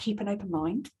keep an open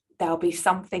mind. There'll be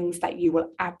some things that you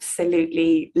will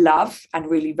absolutely love and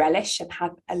really relish and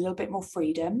have a little bit more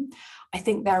freedom. I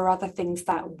think there are other things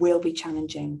that will be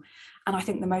challenging. And I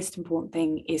think the most important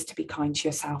thing is to be kind to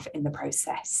yourself in the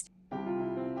process.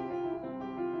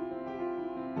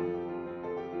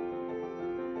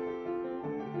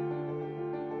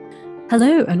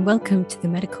 Hello and welcome to the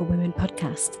Medical Women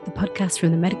Podcast, the podcast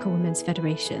from the Medical Women's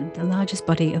Federation, the largest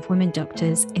body of women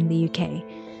doctors in the UK.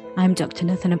 I'm Dr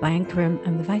Nathana Bayankaram,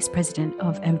 I'm the Vice President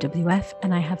of MWF,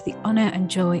 and I have the honour and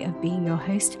joy of being your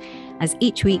host, as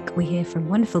each week we hear from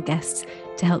wonderful guests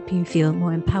to help you feel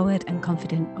more empowered and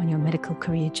confident on your medical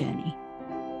career journey.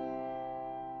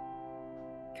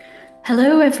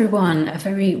 Hello everyone, a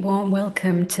very warm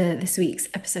welcome to this week's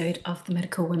episode of the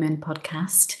Medical Women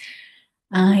Podcast.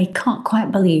 I can't quite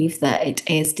believe that it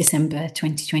is December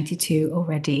 2022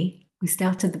 already. We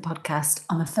started the podcast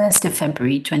on the 1st of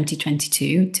February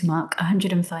 2022 to mark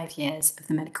 105 years of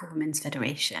the Medical Women's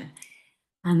Federation.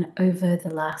 And over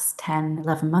the last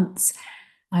 11 months,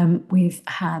 we've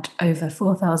had over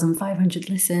 4,500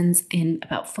 listens in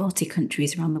about 40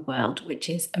 countries around the world,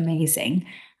 which is amazing.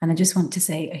 And I just want to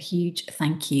say a huge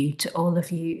thank you to all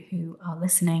of you who are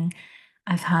listening.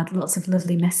 I've had lots of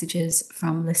lovely messages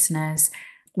from listeners,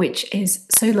 which is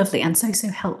so lovely and so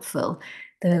helpful.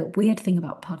 The weird thing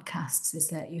about podcasts is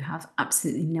that you have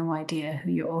absolutely no idea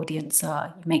who your audience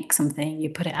are. You make something,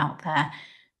 you put it out there,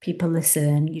 people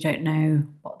listen, you don't know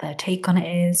what their take on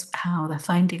it is, how they're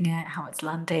finding it, how it's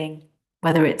landing,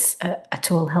 whether it's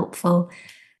at all helpful.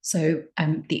 So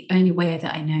the only way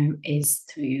that I know is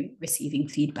through receiving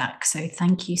feedback. So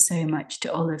thank you so much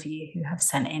to all of you who have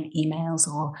sent in emails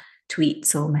or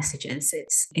tweets or messages.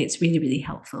 It's really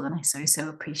helpful, and I so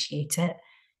appreciate it.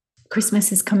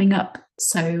 Christmas is coming up,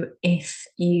 so if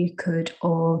you could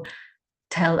all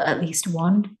tell at least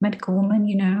one medical woman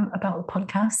you know about the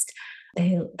podcast,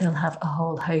 they'll have a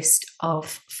whole host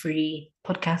of free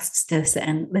podcasts to sit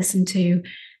and listen to.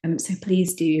 So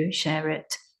please do share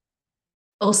it.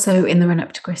 Also, in the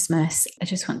run-up to Christmas, I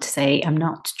just want to say I'm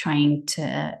not trying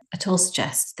to at all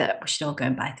suggest that we should all go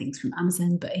and buy things from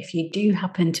Amazon, but if you do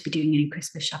happen to be doing any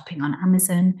Christmas shopping on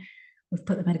Amazon, we've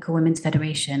put the Medical Women's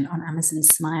Federation on Amazon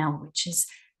Smile, which is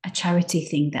a charity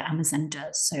thing that Amazon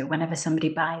does. So whenever somebody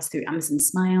buys through Amazon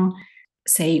Smile,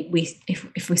 say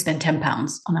if we spend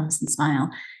 £10 on Amazon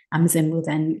Smile, Amazon will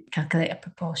then calculate a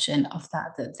proportion of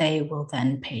that they will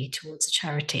then pay towards a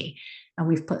charity. And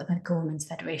we've put the Medical Women's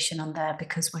Federation on there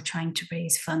because we're trying to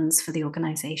raise funds for the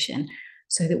organisation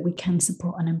so that we can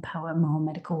support and empower more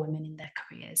medical women in their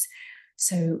careers.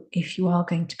 So if you are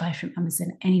going to buy from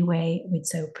Amazon anyway, we'd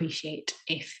so appreciate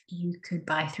if you could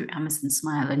buy through Amazon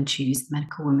Smile and choose the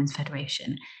Medical Women's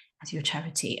Federation as your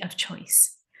charity of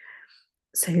choice.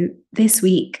 So this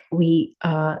week we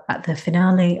are at the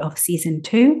finale of season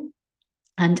 2,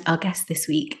 and our guest this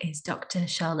week is Dr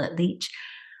Charlotte Leach,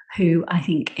 who I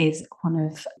think is one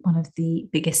of the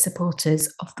biggest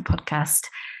supporters of the podcast.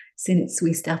 Since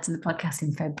we started the podcast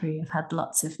in February, I've had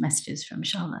lots of messages from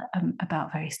Charlotte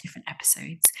about various different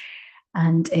episodes,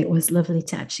 and it was lovely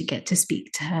to actually get to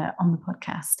speak to her on the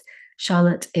podcast.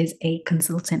 Charlotte is a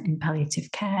consultant in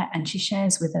palliative care, and she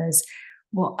shares with us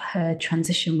what her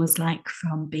transition was like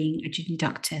from being a junior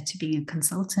doctor to being a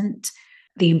consultant,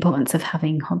 the importance of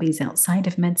having hobbies outside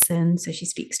of medicine. So she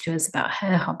speaks to us about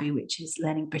her hobby, which is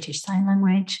learning British Sign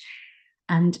Language.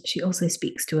 And she also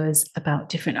speaks to us about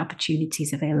different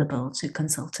opportunities available to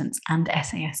consultants and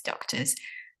SAS doctors,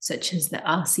 such as the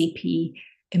RCP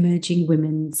Emerging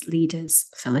Women's Leaders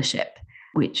Fellowship,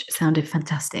 which sounded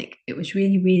fantastic. It was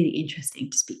really interesting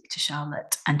to speak to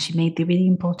Charlotte. And she made the really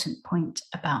important point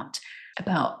about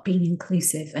being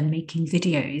inclusive and making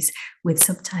videos with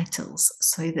subtitles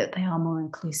so that they are more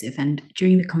inclusive. And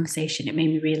during the conversation, it made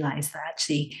me realize that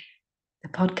actually the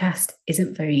podcast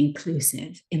isn't very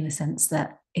inclusive, in the sense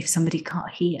that if somebody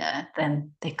can't hear,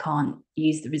 then they can't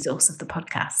use the resource of the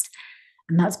podcast.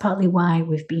 And that's partly why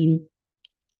we've been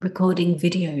recording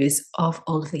videos of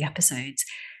all of the episodes,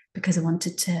 because I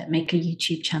wanted to make a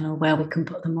YouTube channel where we can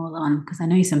put them all on, because I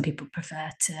know some people prefer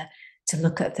to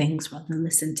look at things rather than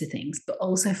listen to things. But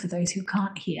also for those who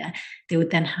can't hear, they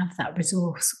would then have that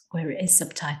resource where it is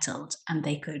subtitled, and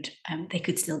they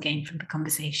could still gain from the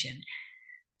conversation.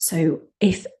 So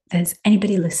if there's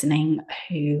anybody listening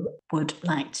who would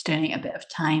like to donate a bit of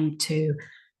time to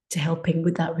helping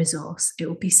with that resource, it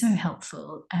would be so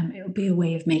helpful. It would be a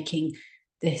way of making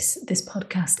this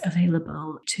podcast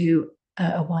available to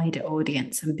a wider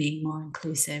audience and being more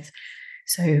inclusive.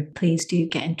 So please do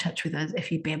get in touch with us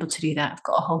if you'd be able to do that. I've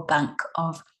got a whole bank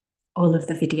of all of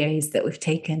the videos that we've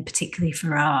taken, particularly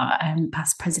for our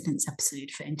past President's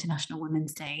episode for International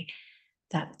Women's Day,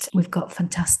 that we've got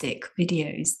fantastic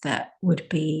videos that would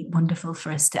be wonderful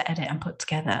for us to edit and put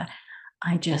together.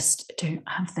 I just don't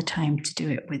have the time to do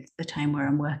it with the time where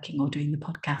I'm working or doing the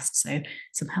podcast. So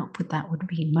some help with that would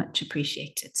be much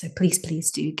appreciated. So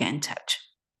please do get in touch.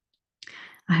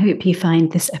 I hope you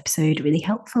find this episode really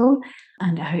helpful,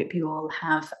 and I hope you all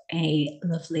have a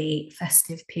lovely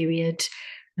festive period.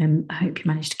 I hope you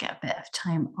manage to get a bit of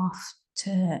time off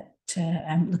to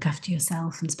look after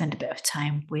yourself and spend a bit of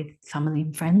time with family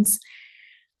and friends.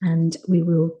 And we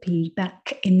will be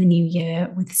back in the new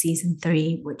year with season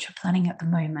 3, which we're planning at the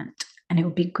moment. And it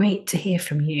would be great to hear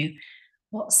from you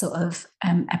what sort of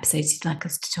episodes you'd like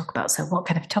us to talk about. So what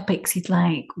kind of topics you'd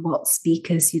like, what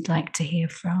speakers you'd like to hear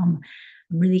from.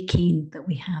 I'm really keen that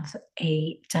we have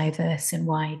a diverse and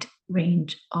wide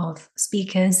range of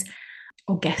speakers,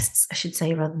 or guests, I should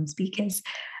say, rather than speakers.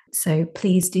 So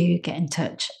please do get in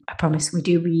touch. I promise we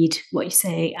do read what you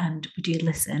say and we do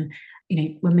listen.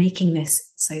 We're making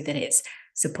this so that it's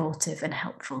supportive and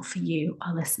helpful for you,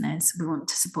 our listeners. We want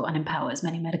to support and empower as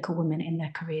many medical women in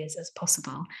their careers as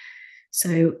possible.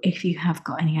 So if you have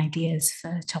got any ideas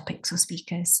for topics or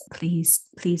speakers, please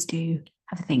do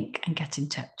have a think and get in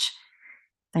touch.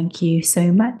 Thank you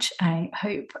so much. I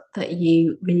hope that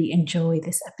you really enjoy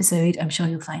this episode. I'm sure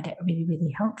you'll find it really,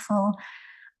 really helpful.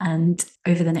 And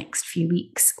over the next few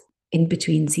weeks, in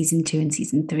between season 2 and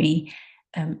season 3,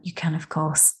 you can, of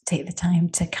course, take the time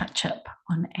to catch up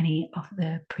on any of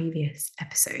the previous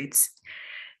episodes.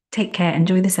 Take care,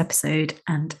 enjoy this episode,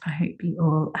 and I hope you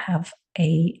all have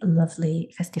a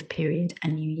lovely festive period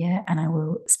and new year, and I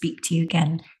will speak to you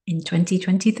again in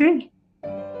 2023.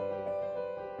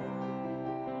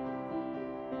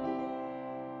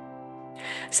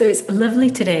 So it's lovely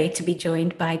today to be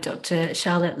joined by Dr.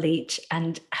 Charlotte Leach.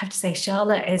 And I have to say,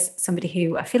 Charlotte is somebody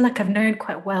who I feel like I've known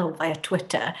quite well via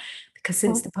Twitter, because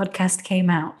since the podcast came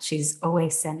out, she's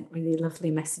always sent really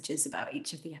lovely messages about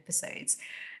each of the episodes.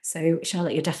 So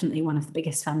Charlotte, you're definitely one of the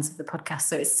biggest fans of the podcast.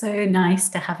 So it's so nice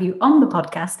to have you on the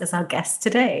podcast as our guest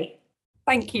today.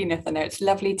 Thank you, Nathana. It's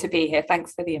lovely to be here.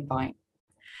 Thanks for the invite.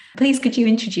 Please, could you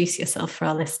introduce yourself for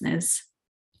our listeners?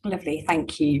 Lovely,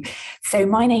 thank you. So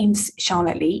my name's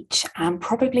Charlotte Leach, and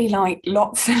probably like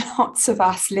lots and lots of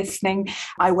us listening,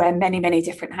 I wear many, many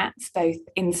different hats, both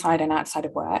inside and outside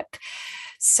of work.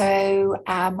 So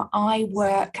I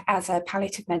work as a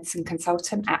palliative medicine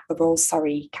consultant at the Royal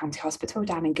Surrey County Hospital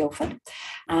down in Guildford.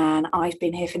 And I've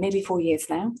been here for nearly 4 years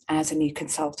now as a new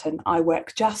consultant. I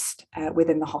work just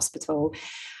within the hospital,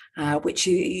 which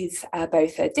is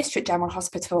both a district general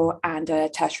hospital and a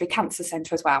tertiary cancer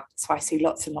centre as well. So I see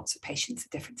lots and lots of patients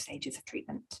at different stages of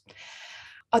treatment.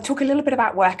 I'll talk a little bit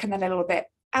about work and then a little bit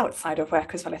outside of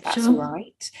work as well, if that's all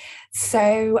right.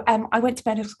 So I went to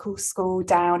medical school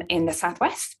down in the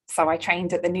southwest. So I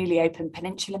trained at the newly opened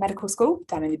Peninsula Medical School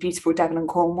down in the beautiful Devon and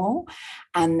Cornwall,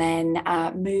 and then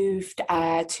moved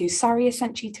to Surrey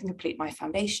essentially to complete my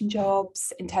foundation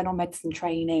jobs, internal medicine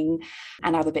training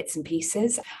and other bits and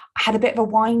pieces. I had a bit of a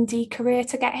windy career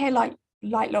to get here, like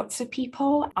lots of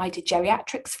people. I did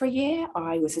geriatrics for a year.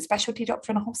 I was a specialty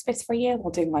doctor in a hospice for a year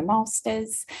while doing my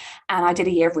master's. And I did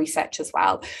a year of research as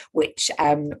well, which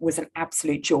was an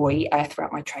absolute joy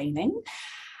throughout my training.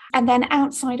 And then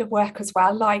outside of work as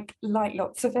well, like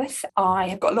lots of us, I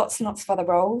have got lots and lots of other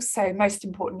roles. So most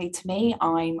importantly to me,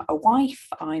 I'm a wife,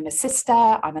 I'm a sister,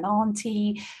 I'm an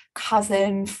auntie,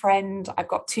 cousin, friend. I've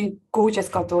got 2 gorgeous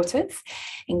goddaughters,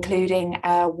 including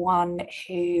one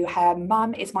who her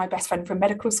mum is my best friend from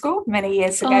medical school many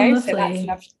years ago. Oh, so that's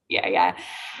lovely. Yeah.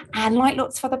 And like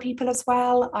lots of other people as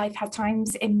well, I've had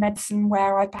times in medicine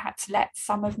where I've perhaps let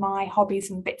some of my hobbies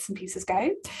and bits and pieces go.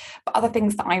 But other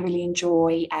things that I really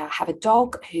enjoy, have a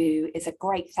dog who is a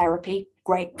great therapy,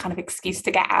 great kind of excuse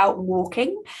to get out and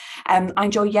walking. I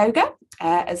enjoy yoga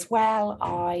as well.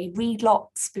 I read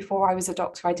lots. Before I was a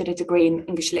doctor, I did a degree in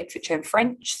English literature and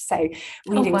French. So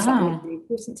reading is something really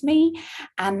important to me.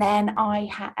 And then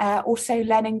I also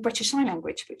learning British Sign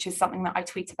Language, which is something that I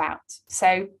tweet about.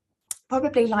 So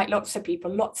probably like lots of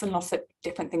people, lots and lots of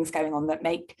different things going on that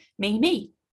make me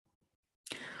me.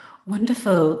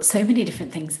 Wonderful. So many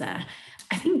different things there.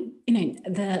 I think,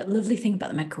 the lovely thing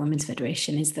about the Medical Women's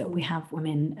Federation is that we have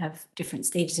women of different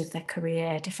stages of their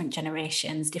career, different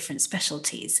generations, different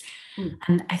specialties.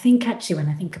 And I think actually when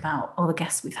I think about all the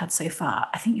guests we've had so far,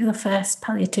 I think you're the first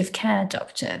palliative care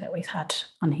doctor that we've had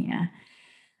on here.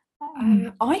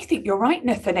 I think you're right,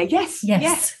 Nathana. Yes.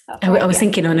 I was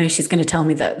thinking, oh no, she's going to tell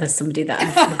me that there's somebody that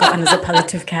I've forgotten as a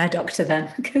palliative care doctor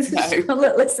then, because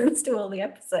Charlotte listens to all the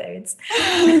episodes.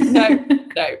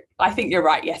 No, I think you're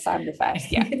right. Yes, I'm the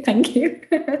first. Yeah. Thank you.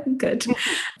 Good.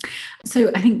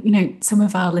 So I think, some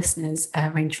of our listeners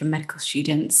range from medical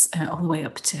students all the way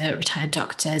up to retired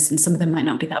doctors, and some of them might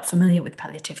not be that familiar with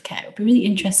palliative care. It would be really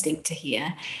interesting to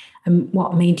hear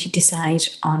what made you decide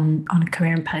on a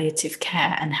career in palliative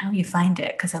care and how you find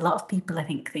it, because a lot of people, I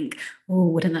think, oh,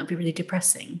 wouldn't that be really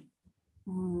depressing?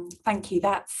 Thank you.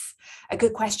 That's a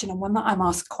good question, and one that I'm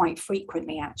asked quite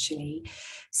frequently, actually.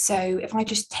 So if I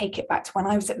just take it back to when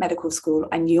I was at medical school,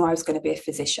 I knew I was going to be a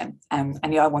physician. I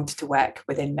knew I wanted to work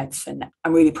within medicine.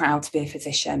 I'm really proud to be a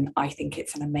physician. I think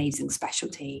it's an amazing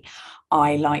specialty.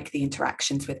 I like the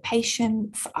interactions with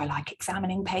patients. I like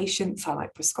examining patients. I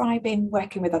like prescribing,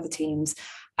 working with other teams.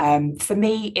 For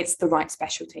me, it's the right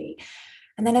specialty.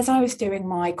 And then as I was doing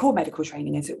my core medical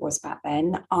training, as it was back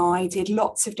then, I did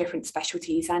lots of different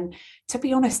specialties. And to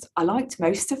be honest, I liked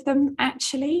most of them,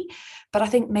 actually. But I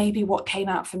think maybe what came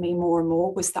out for me more and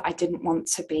more was that I didn't want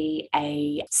to be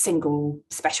a single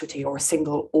specialty or a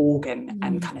single organ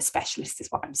and kind of specialist, is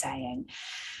what I'm saying.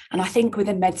 And I think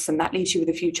within medicine, that leaves you with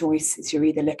a few choices. You're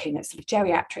either looking at sort of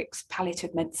geriatrics,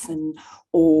 palliative medicine,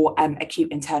 or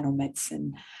acute internal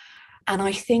medicine. And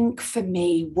I think for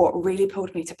me, what really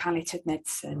pulled me to palliative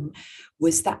medicine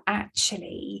was that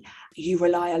actually you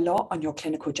rely a lot on your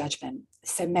clinical judgment.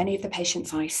 So many of the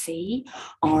patients I see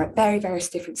are at various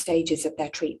different stages of their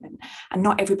treatment, and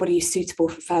not everybody is suitable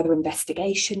for further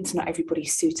investigations. Not everybody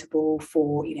is suitable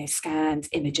for, scans,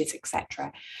 images,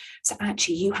 etc. So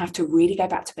actually you have to really go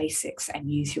back to basics and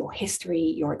use your history,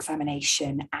 your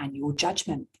examination, and your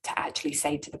judgment to actually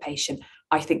say to the patient,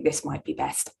 I think this might be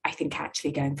best. I think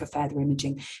actually going for further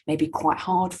imaging may be quite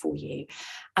hard for you.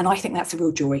 And I think that's a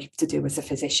real joy to do as a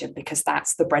physician, because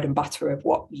that's the bread and butter of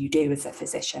what you do as a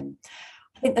physician.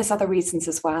 I think there's other reasons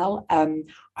as well.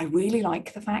 I really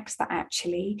like the fact that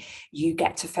actually you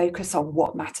get to focus on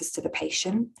what matters to the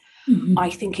patient. I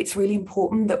think it's really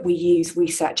important that we use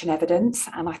research and evidence,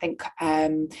 and I think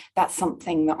that's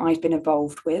something that I've been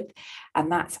involved with,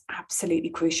 and that's absolutely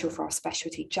crucial for our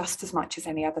specialty just as much as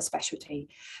any other specialty.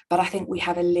 But I think we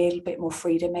have a little bit more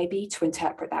freedom maybe to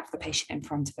interpret that for the patient in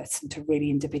front of us and to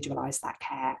really individualise that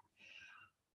care.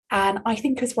 And I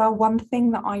think as well, one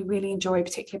thing that I really enjoy,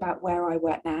 particularly about where I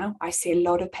work now, I see a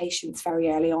lot of patients very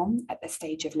early on at the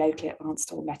stage of locally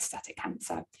advanced or metastatic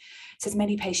cancer. So there's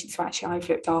many patients who actually I've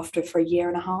looked after for 1.5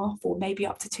 years or maybe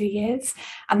up to 2 years.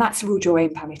 And that's a real joy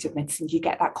in palliative medicine. You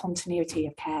get that continuity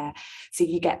of care. So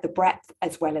you get the breadth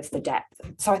as well as the depth.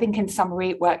 So I think in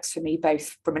summary, it works for me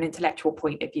both from an intellectual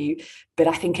point of view, but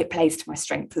I think it plays to my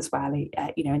strength as well,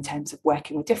 in terms of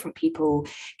working with different people,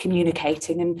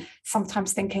 communicating, and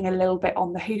sometimes thinking a little bit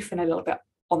on the hoof and a little bit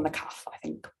on the cuff, I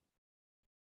think.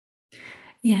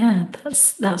 Yeah,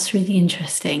 that's really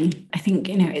interesting. I think,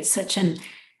 it's such an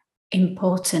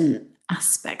important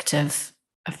aspect of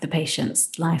the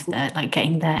patient's life there, like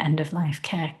getting their end of life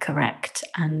care correct,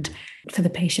 and for the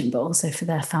patient, but also for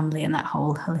their family, and that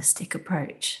whole holistic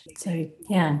approach. So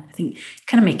yeah, I think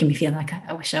kind of making me feel like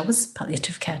I wish I was a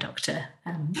palliative care doctor.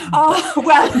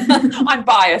 Well, I'm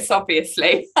biased,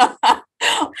 obviously.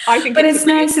 I think, but it's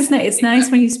nice, isn't it? It's nice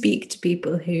when you speak to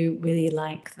people who really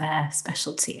like their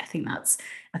specialty. I think that's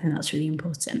really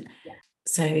important. Yeah.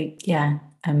 So yeah,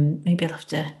 maybe I'll have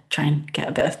to try and get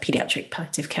a bit of paediatric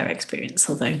palliative care experience,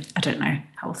 although I don't know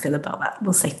how I'll feel about that.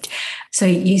 We'll see. So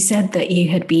you said that you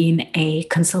had been a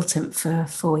consultant for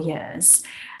 4 years,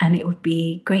 and it would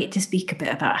be great to speak a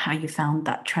bit about how you found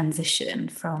that transition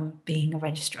from being a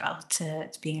registrar to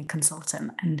being a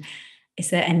consultant. And is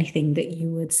there anything that you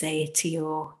would say to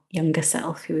your younger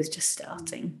self who was just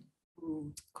starting?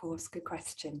 Of course, good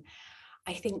question.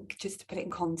 I think just to put it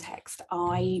in context,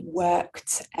 I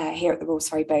worked here at the Royal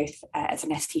Surrey both as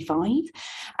an ST5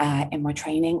 in my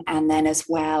training, and then as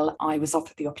well I was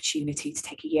offered the opportunity to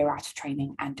take a year out of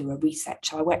training and do a research.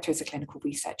 So I worked as a clinical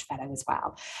research fellow as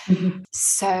well.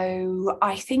 So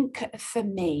I think for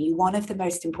me, one of the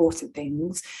most important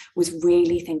things was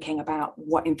really thinking about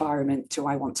what environment do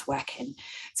I want to work in.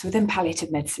 So within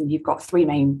palliative medicine, you've got 3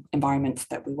 main environments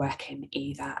that we work in,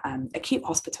 either acute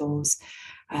hospitals,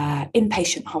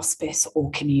 inpatient hospice, or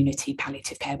community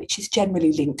palliative care, which is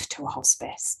generally linked to a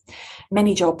hospice.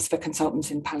 Many jobs for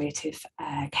consultants in palliative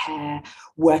care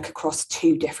work across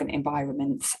 2 different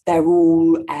environments. They're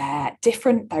all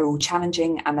different, they're all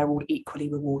challenging, and they're all equally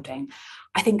rewarding.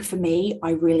 I think for me,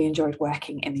 I really enjoyed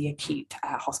working in the acute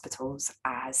hospitals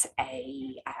as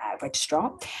a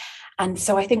registrar. And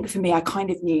so I think for me, I kind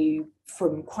of knew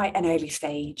from quite an early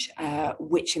stage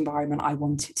which environment I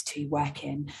wanted to work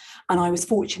in. And I was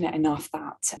fortunate enough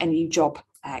that a new job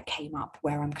came up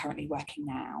where I'm currently working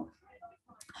now.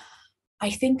 I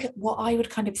think what I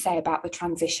would kind of say about the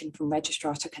transition from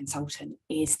registrar to consultant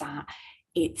is that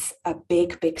it's a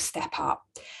big step up.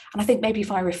 And I think maybe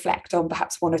if I reflect on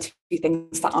perhaps one or two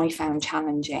things that I found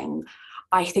challenging,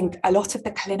 I think a lot of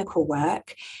the clinical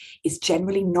work is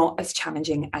generally not as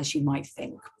challenging as you might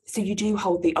think. So you do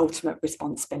hold the ultimate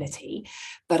responsibility,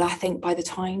 but I think by the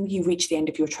time you reach the end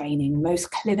of your training,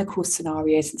 most clinical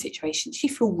scenarios and situations you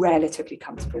feel relatively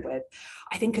comfortable with.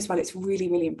 I think as well, it's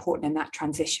really important in that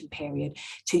transition period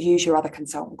to use your other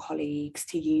consultant colleagues,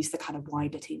 to use the kind of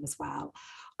wider team as well.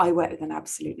 I work with an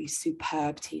absolutely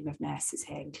superb team of nurses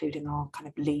here, including our kind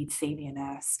of lead senior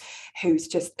nurse, who's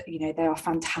just, they are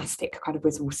fantastic kind of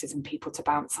resources and people to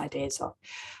bounce ideas off.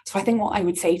 So I think what I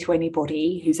would say to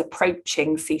anybody who's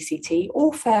approaching CCT,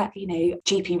 or for,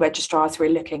 GP registrars who are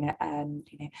looking at,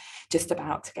 just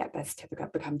about to get their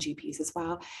certificate, become GPs as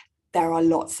well, there are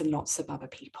lots and lots of other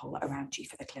people around you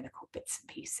for the clinical bits and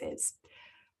pieces.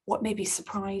 What maybe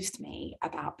surprised me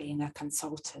about being a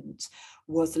consultant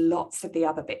was lots of the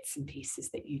other bits and pieces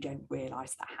that you don't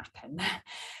realise that happen.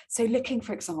 So looking,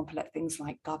 for example, at things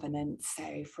like governance,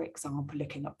 so for example,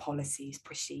 looking at policies,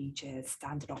 procedures,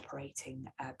 standard operating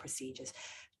procedures,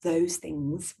 those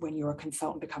things when you're a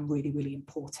consultant become really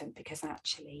important, because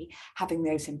actually having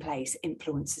those in place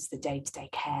influences the day-to-day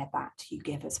care that you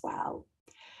give as well.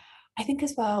 I think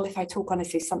as well, if I talk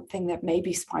honestly, something that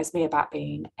maybe surprised me about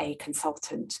being a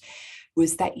consultant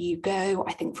was that you go,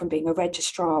 I think, from being a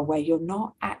registrar where you're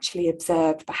not actually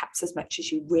observed perhaps as much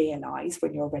as you realise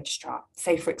when you're a registrar.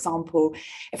 So, for example,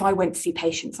 if I went to see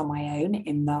patients on my own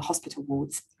in the hospital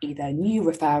wards, either new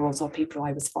referrals or people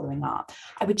I was following up,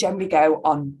 I would generally go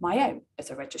on my own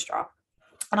as a registrar.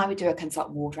 And I would do a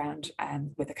consultant ward round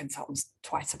with the consultants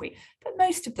twice a week. But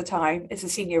most of the time, as a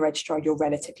senior registrar, you're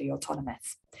relatively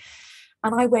autonomous.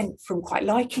 And I went from quite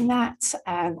liking that.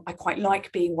 I quite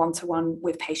like being one-to-one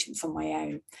with patients on my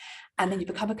own. And then you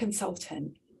become a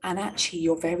consultant, and actually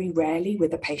you're very rarely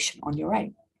with a patient on your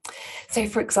own. So,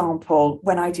 for example,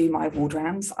 when I do my ward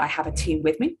rounds, I have a team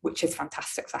with me, which is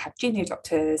fantastic. So I have junior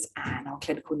doctors and our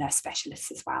clinical nurse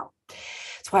specialists as well.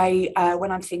 So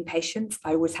when I'm seeing patients,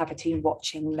 I always have a team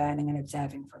watching, learning and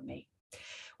observing from me.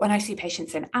 When I see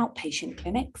patients in outpatient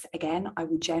clinics, again, I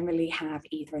will generally have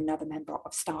either another member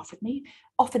of staff with me,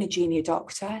 often a junior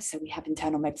doctor. So we have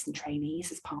internal medicine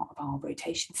trainees as part of our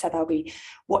rotation. So they'll be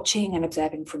watching and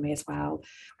observing from me as well.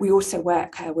 We also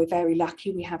work, we're very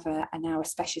lucky, we have now a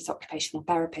specialist occupational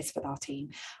therapist with our team.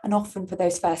 And often for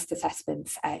those first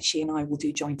assessments, she and I will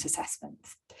do joint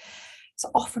assessments. So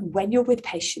often when you're with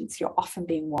patients, you're often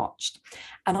being watched.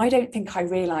 And I don't think I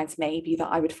realised maybe that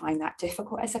I would find that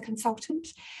difficult as a consultant.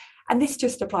 And this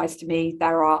just applies to me.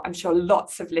 There are, I'm sure,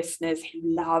 lots of listeners who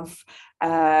love,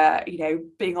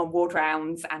 being on ward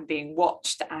rounds and being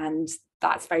watched. And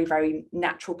that's very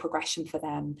natural progression for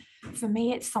them. For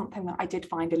me, it's something that I did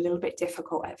find a little bit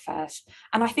difficult at first.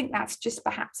 And I think that's just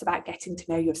perhaps about getting to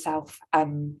know yourself a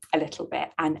little bit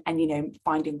and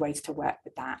finding ways to work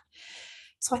with that.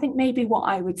 So I think maybe what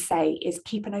I would say is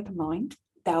keep an open mind.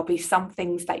 There'll be some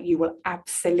things that you will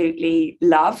absolutely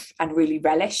love and really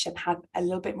relish and have a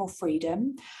little bit more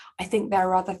freedom. I think there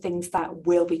are other things that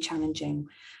will be challenging.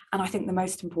 And I think the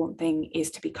most important thing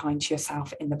is to be kind to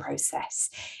yourself in the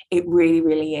process. It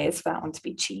really is, for that one to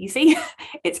be cheesy.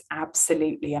 It's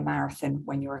absolutely a marathon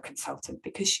when you're a consultant,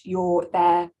 because you're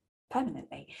there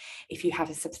permanently if you have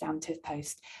a substantive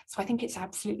post. So I think it's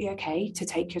absolutely okay to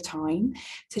take your time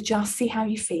to just see how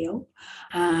you feel.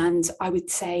 And I would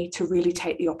say to really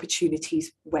take the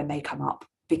opportunities when they come up,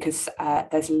 because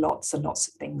there's lots and lots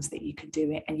of things that you can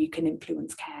do it, and you can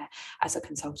influence care as a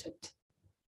consultant.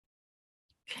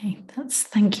 Okay,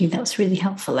 thank you. That's really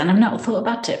helpful. And I've not thought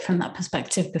about it from that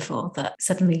perspective before, that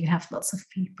suddenly you have lots of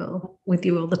people with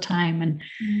you all the time,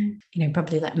 and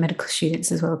probably like medical students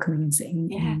as well coming and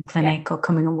sitting in clinic or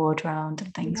coming on ward round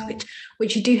and things,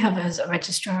 which you do have as a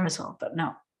registrar as well, but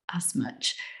not as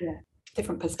much. Yeah,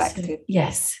 different perspective. So,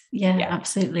 yes,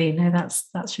 absolutely. No,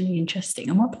 that's really interesting.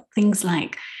 And what things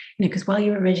like, because while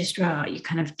you're a registrar, you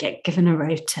kind of get given a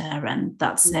rota and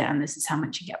that's it, and this is how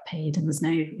much you get paid, and there's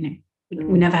no,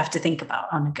 we never have to think about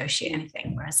or negotiate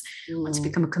anything. Whereas once you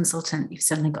become a consultant, you've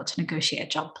suddenly got to negotiate a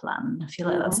job plan. I feel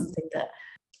like that's something that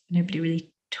nobody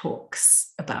really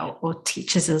talks about or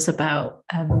teaches us about.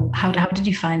 How did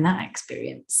you find that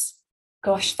experience?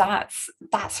 Gosh,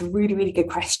 that's a really good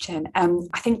question.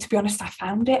 I think, to be honest, I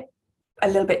found it a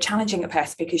little bit challenging at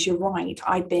first, because you're right,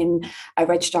 I'd been a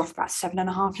registrar for about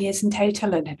 7.5 years in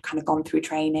total and had kind of gone through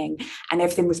training, and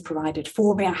everything was provided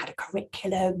for me. I had a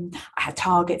curriculum, I had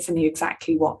targets, and knew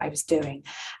exactly what I was doing.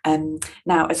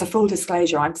 Now, as a full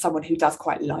disclosure, I'm someone who does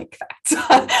quite like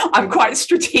that. I'm quite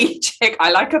strategic.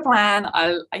 I like a plan.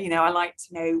 I like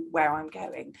to know where I'm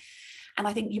going. And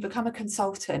I think you become a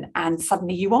consultant and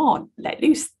suddenly you aren't let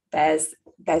loose. There's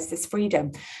this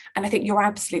freedom. And I think you're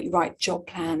absolutely right. Job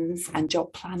plans and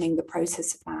job planning, the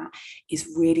process of that is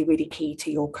really, really key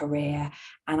to your career.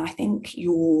 And I think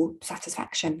your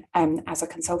satisfaction as a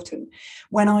consultant.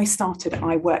 When I started,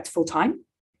 I worked full time,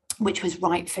 which was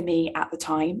right for me at the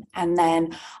time. And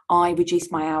then I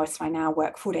reduced my hours. So I now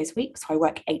work 4 days a week. So I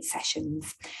work 8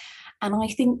 sessions. And I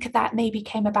think that maybe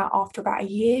came about after about a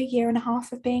year and a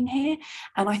half of being here.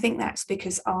 And I think that's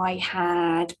because I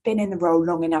had been in the role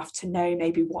long enough to know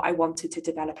maybe what I wanted to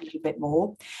develop a little bit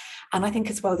more. And I think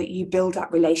as well that you build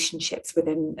up relationships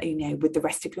within, with the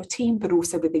rest of your team, but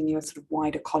also within your sort of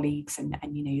wider colleagues and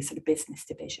your sort of business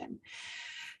division.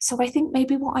 So I think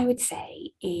maybe what I would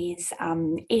say is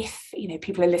if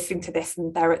people are listening to this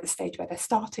and they're at the stage where they're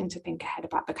starting to think ahead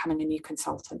about becoming a new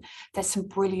consultant, there's some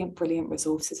brilliant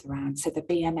resources around. So the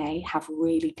BMA have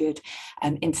really good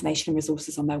information and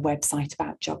resources on their website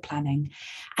about job planning.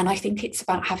 And I think it's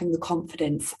about having the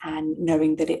confidence and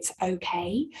knowing that it's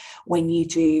okay when you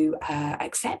do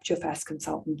accept your first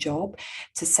consultant job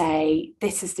to say,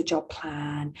 this is the job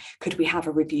plan. Could we have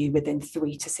a review within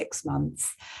 3 to 6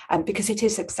 months? Because it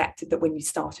is accepted that when you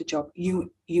start a job, you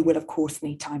will of course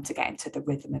need time to get into the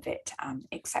rhythm of it,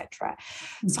 etc.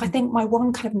 So I think my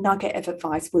one kind of nugget of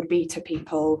advice would be to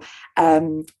people,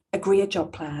 agree a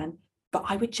job plan, but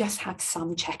I would just have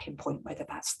some check-in point, whether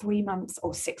that's 3 months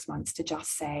or 6 months, to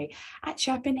just say,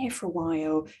 actually, I've been here for a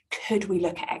while. Could we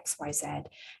look at X, Y, Z?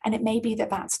 And it may be that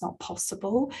that's not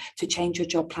possible to change your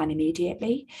job plan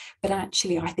immediately. But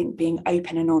actually, I think being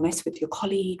open and honest with your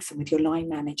colleagues and with your line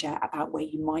manager about where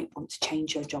you might want to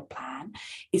change your job plan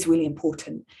is really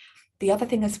important. The other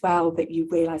thing as well that you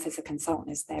realise as a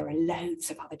consultant is there are loads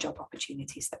of other job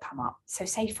opportunities that come up. So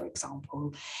say, for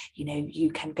example, you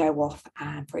can go off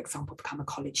and, for example, become a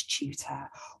college tutor,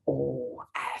 or,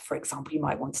 for example, you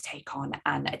might want to take on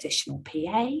an additional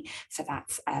PA. So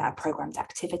that's a programmed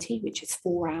activity, which is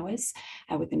 4 hours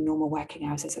within normal working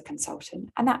hours as a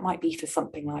consultant. And that might be for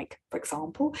something like, for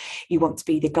example, you want to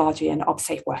be the guardian of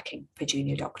safe working for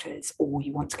junior doctors, or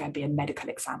you want to go and be a medical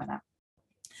examiner.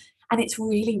 And it's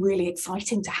really, really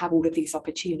exciting to have all of these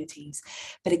opportunities.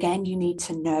 But again, you need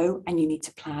to know and you need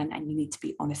to plan and you need to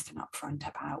be honest and upfront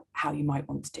about how you might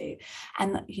want to do.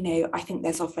 And, I think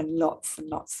there's often lots and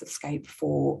lots of scope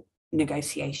for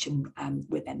negotiation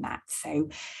within that. So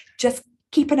just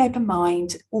keep an open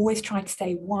mind, always try to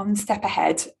stay one step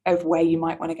ahead of where you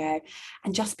might want to go,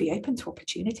 and just be open to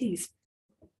opportunities.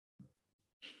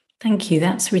 Thank you.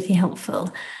 That's really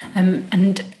helpful.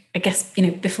 And I guess,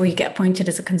 before you get appointed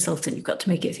as a consultant, you've got to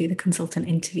make it through the consultant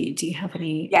interview. Do you have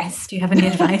any? Yes. Do you have any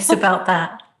advice about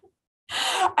that?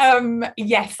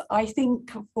 Yes, I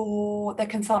think for the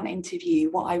consultant interview,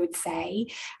 what I would say,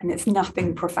 and it's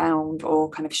nothing profound or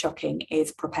kind of shocking,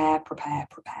 is prepare.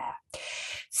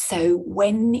 So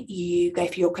when you go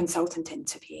for your consultant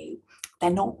interview, they're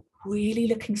not really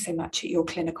looking so much at your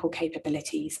clinical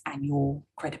capabilities and your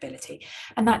credibility.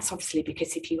 And that's obviously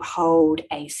because if you hold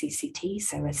a CCT,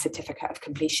 so a certificate of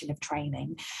completion of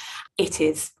training, it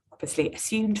is obviously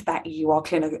assumed that you are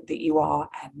clinical, that you are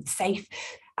safe,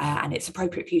 and it's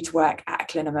appropriate for you to work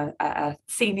at a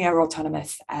senior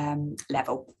autonomous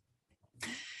level.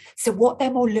 So what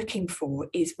they're more looking for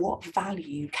is what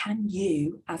value can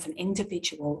you as an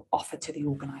individual offer to the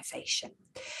organisation.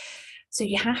 So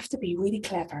you have to be really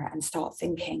clever and start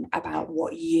thinking about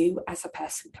what you as a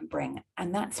person can bring.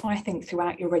 And that's why I think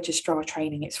throughout your registrar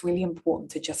training, it's really important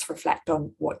to just reflect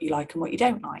on what you like and what you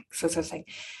don't like. So as I say,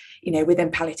 within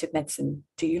palliative medicine,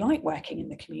 do you like working in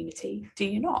the community? Do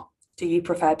you not? Do you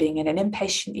prefer being in an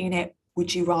inpatient unit?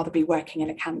 Would you rather be working in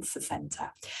a cancer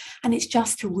centre? And it's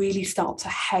just to really start to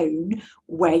hone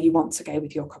where you want to go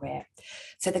with your career.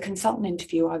 So the consultant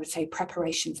interview, I would say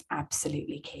preparation's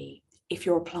absolutely key. If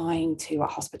you're applying to a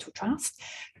hospital trust,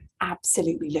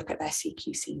 absolutely look at their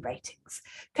CQC ratings.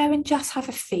 Go and just have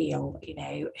a feel,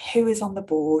 who is on the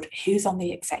board, who's on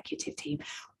the executive team,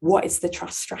 what is the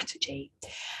trust strategy?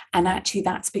 And actually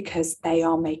that's because they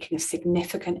are making a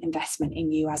significant investment in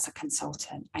you as a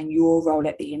consultant, and your role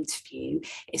at the interview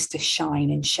is to shine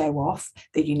and show off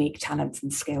the unique talents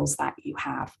and skills that you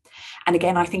have. And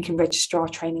again, I think in registrar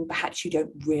training, perhaps you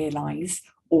don't realise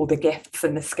all the gifts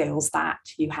and the skills that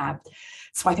you have.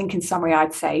 So I think in summary,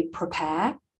 I'd say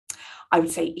prepare. I would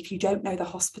say if you don't know the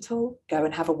hospital, go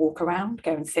and have a walk around,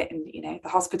 go and sit in, the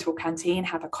hospital canteen,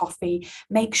 have a coffee,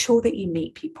 make sure that you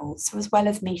meet people. So as well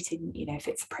as meeting, if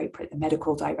it's appropriate, the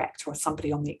medical director or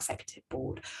somebody on the executive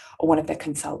board or one of their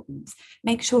consultants,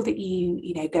 make sure that you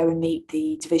go and meet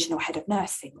the divisional head of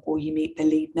nursing, or you meet the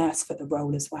lead nurse for the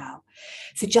role as well.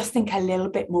 So just think a little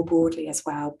bit more broadly as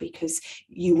well, because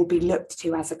you will be looked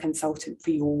to as a consultant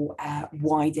for your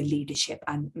wider leadership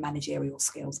and managerial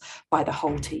skills by the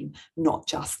whole team, not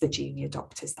just the junior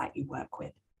doctors that you work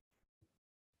with.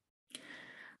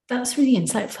 That's really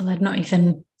insightful. I'd not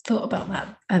even thought about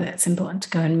that. It's important to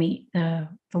go and meet the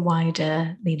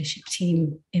wider leadership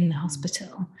team in the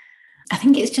hospital. I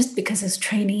think it's just because as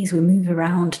trainees, we move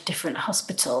around different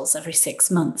hospitals every 6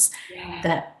 months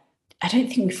that I don't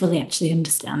think we fully actually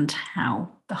understand how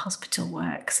the hospital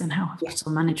works and how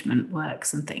hospital management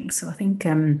works and things. So I think,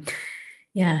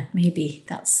 maybe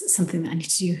that's something that I need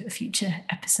to do a future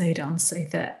episode on, so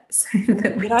that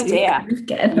good idea. Kind of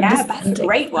get an that's a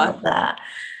great one. That.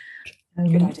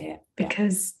 Good idea.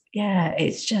 Because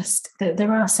it's just that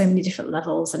there are so many different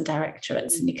levels and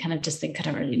directorates, and you kind of just think, I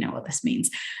don't really know what this means.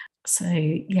 So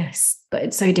yes, but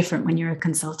it's so different when you're a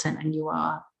consultant and you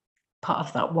are part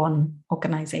of that one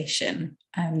organization.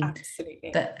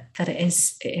 Absolutely. That it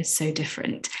is so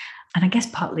different. And I guess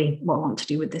partly what I want to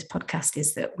do with this podcast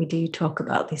is that we do talk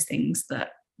about these things that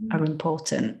are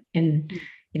important in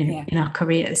in our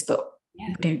careers, but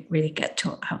we don't really get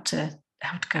taught how to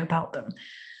go about them.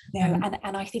 No,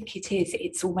 and I think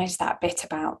it's almost that bit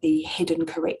about the hidden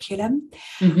curriculum.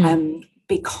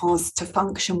 Because to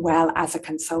function well as a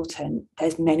consultant,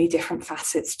 there's many different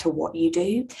facets to what you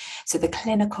do. So the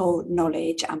clinical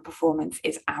knowledge and performance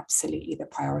is absolutely the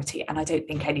priority, and I don't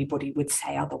think anybody would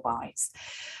say otherwise.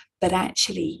 But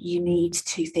actually, you need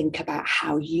to think about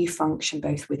how you function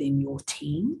both within your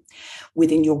team,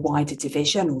 within your wider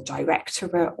division or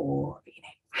directorate, or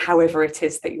however it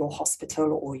is that your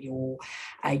hospital or your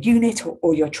unit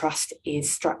or your trust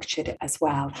is structured as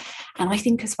well. And I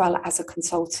think as well as a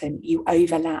consultant, you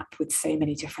overlap with so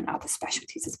many different other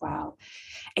specialties as well.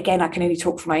 Again, I can only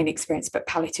talk from my own experience, but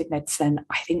palliative medicine,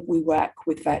 I think we work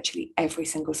with virtually every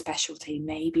single specialty,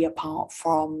 maybe apart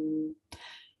from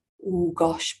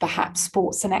perhaps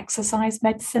sports and exercise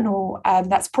medicine, or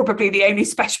that's probably the only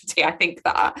specialty I think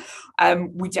that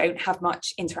we don't have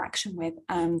much interaction with.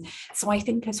 So I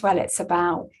think as well, it's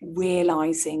about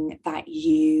realizing that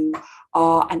you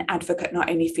are an advocate not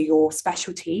only for your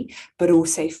specialty, but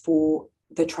also for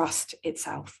the trust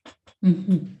itself.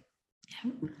 Wow,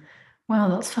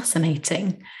 that's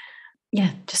fascinating.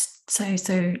 Just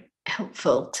so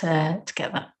helpful to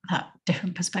get that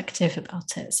different perspective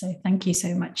about it. So thank you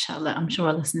so much, Charlotte. I'm sure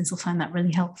our listeners will find that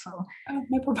really helpful. Oh,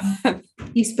 no problem.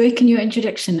 You spoke in your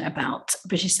introduction about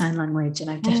British Sign Language, and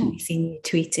I've definitely seen you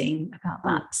tweeting about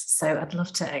that. So I'd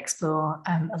love to explore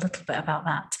a little bit about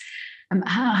that.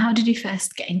 How did you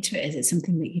first get into it? Is it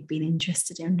something that you'd been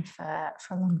interested in for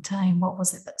a long time? What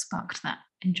was it that sparked that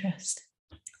interest?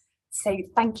 So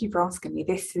thank you for asking me.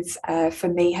 This is, for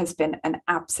me, has been an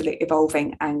absolute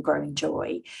evolving and growing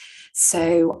joy.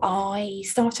 So I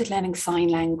started learning sign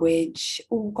language,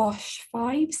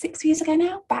 5-6 years ago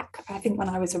now, back, I think, when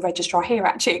I was a registrar here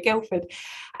actually at Guildford.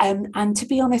 And to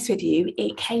be honest with you,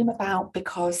 it came about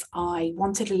because I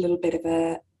wanted a little bit of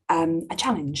a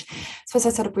challenge. So as I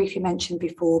sort of briefly mentioned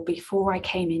before I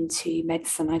came into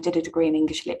medicine, I did a degree in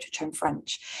English literature and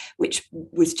French, which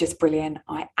was just brilliant.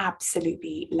 I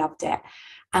absolutely loved it.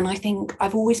 And I think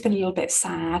I've always been a little bit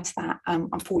sad that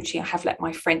unfortunately I have let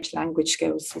my French language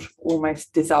skills sort of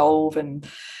almost dissolve and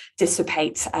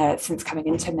dissipate since coming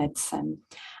into medicine.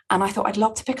 And I thought I'd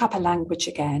love to pick up a language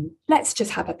again. Let's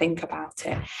just have a think about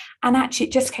it. And actually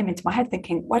it just came into my head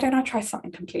thinking, why don't I try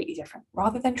something completely different?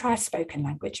 Rather than try a spoken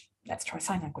language, let's try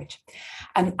sign language.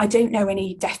 I don't know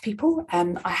any deaf people.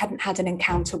 I hadn't had an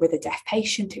encounter with a deaf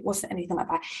patient. It wasn't anything like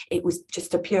that. It was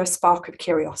just a pure spark of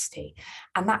curiosity.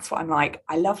 And that's what I'm like.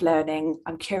 I love learning.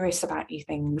 I'm curious about new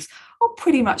things. I'll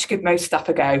pretty much give most stuff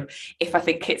a go if I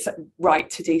think it's right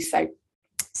to do so.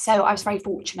 So I was very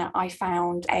fortunate. I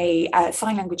found a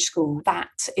sign language school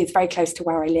that is very close to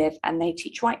where I live, and they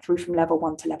teach right through from level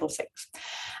 1 to level 6.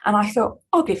 And I thought,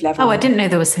 I'll give level 1. I didn't know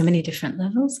there were so many different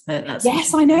levels. But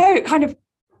yes, I know. It kind of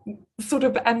sort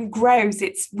of grows.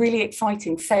 It's really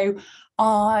exciting. So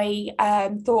I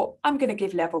thought, I'm going to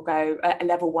give level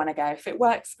 1 a go. If it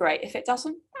works, great. If it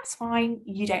doesn't, that's fine.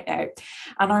 You don't know.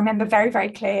 And I remember very, very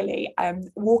clearly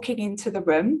walking into the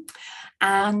room,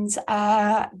 and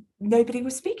nobody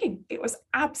was speaking. It was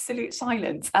absolute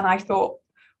silence. And I thought,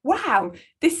 wow,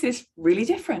 this is really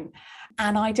different.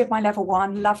 And I did my level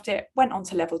 1, loved it, went on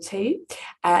to level 2,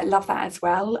 loved that as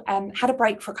well. Had a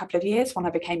break for a couple of years when I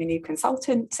became a new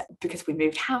consultant because we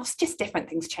moved house, just different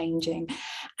things changing.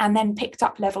 And then picked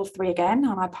up level 3 again,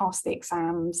 and I passed the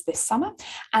exams this summer.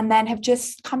 And then have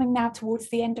just coming now towards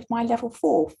the end of my level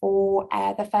 4 for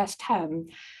the first term.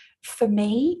 For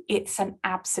me, it's an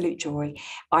absolute joy.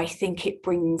 I think it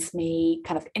brings me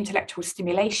kind of intellectual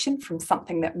stimulation from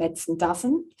something that medicine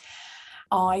doesn't.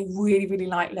 I really, really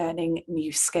like learning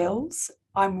new skills.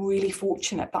 I'm really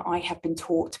fortunate that I have been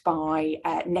taught by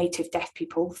native deaf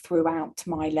people throughout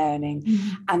my learning,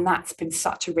 and that's been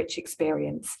such a rich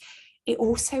experience. It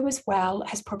also as well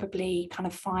has probably kind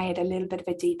of fired a little bit of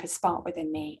a deeper spark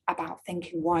within me about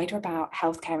thinking wider about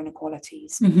healthcare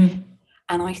inequalities.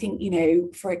 And I think,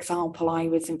 for example, I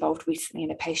was involved recently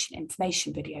in a patient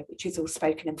information video, which is all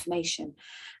spoken information.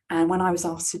 And when I was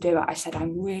asked to do it, I said,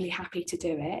 I'm really happy to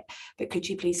do it, but could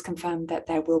you please confirm that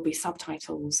there will be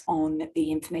subtitles on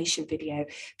the information video?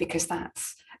 Because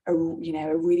that's a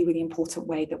really, really important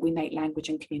way that we make language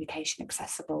and communication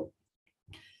accessible.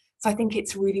 So I think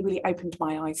it's really, really opened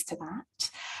my eyes to that.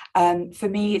 For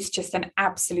me, it's just an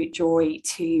absolute joy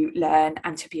to learn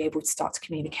and to be able to start to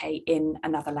communicate in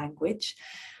another language.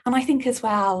 And I think as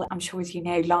well, I'm sure as you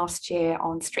know, last year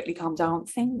on Strictly Come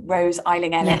Dancing, Rose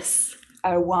Eiling-Ellis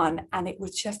won, and it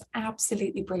was just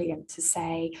absolutely brilliant to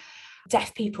say,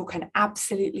 deaf people can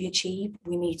absolutely achieve.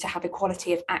 We need to have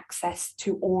equality of access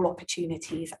to all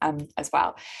opportunities as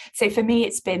well. So for me,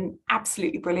 it's been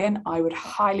absolutely brilliant. I would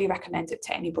highly recommend it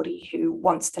to anybody who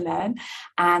wants to learn.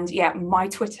 And yeah, my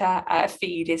Twitter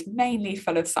feed is mainly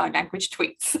full of sign language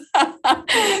tweets.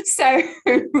 So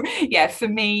yeah, for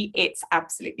me, it's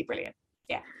absolutely brilliant.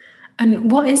 Yeah.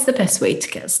 And what is the best way to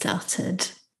get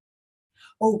started?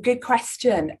 Oh, good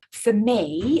question. For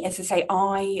me, as I say,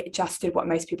 I just did what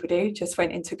most people do, just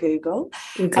went into Google.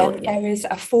 There is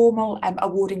a formal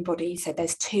awarding body. So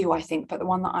there's 2, I think, but the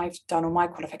one that I've done all my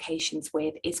qualifications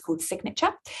with is called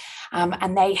Signature.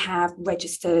 And they have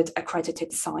registered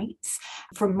accredited sites.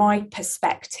 From my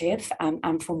perspective,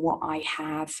 and from what I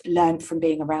have learned from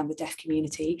being around the deaf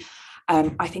community,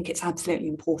 I think it's absolutely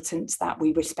important that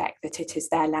we respect that it is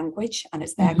their language and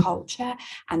it's their culture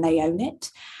and they own it.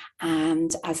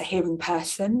 And as a hearing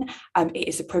person, it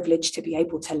is a privilege to be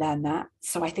able to learn that.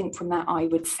 So I think from that, I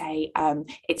would say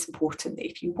it's important that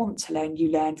if you want to learn, you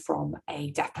learn from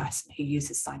a deaf person who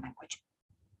uses sign language.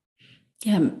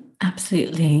 Yeah,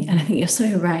 absolutely. And I think you're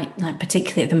so right. Like,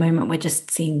 particularly at the moment, we're just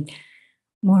seeing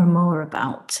more and more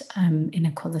about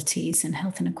inequalities and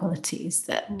health inequalities,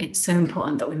 that it's so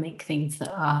important that we make things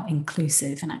that are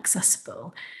inclusive and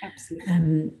accessible. Absolutely.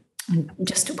 And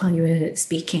just while you were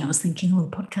speaking, I was thinking, the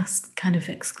podcast kind of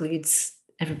excludes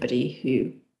everybody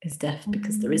who is deaf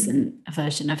because there isn't a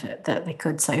version of it that they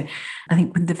could. So I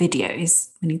think with the videos,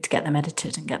 we need to get them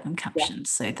edited and get them captioned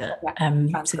so that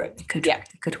so they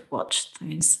could watch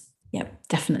those. Yeah,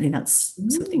 definitely. That's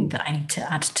something that I need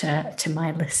to add to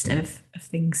my list of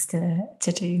things to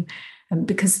do,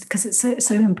 because it's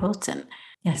so important.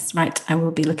 Yes, right. I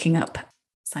will be looking up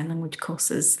sign language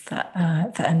courses that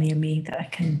are near me that I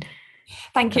can.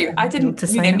 Thank you. I didn't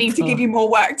need to give you more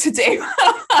work to do.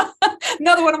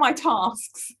 Another one of my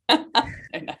tasks. No,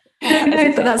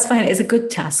 but that's fine. It's a good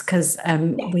task because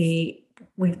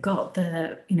we've got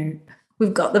the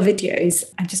videos.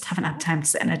 I just haven't had time to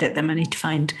sit and edit them. I need to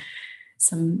find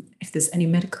if there's any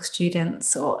medical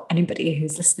students or anybody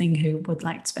who's listening who would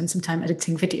like to spend some time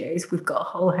editing videos. We've got a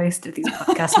whole host of these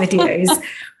podcast videos.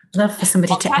 I'd love for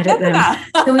somebody to edit them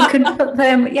so we can put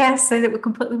them, so that we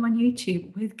can put them on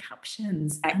YouTube with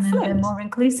captions. Excellent. And then they're more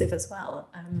inclusive as well.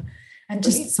 And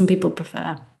just some people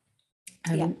prefer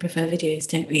videos,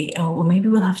 don't we? Oh, well, maybe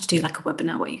we'll have to do like a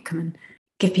webinar where you come and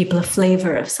give people a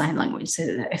flavour of sign language so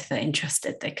that if they're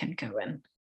interested, they can go and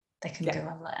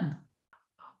learn.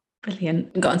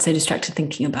 Brilliant. I got so distracted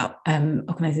thinking about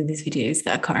organising these videos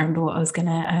that I can't remember what I was going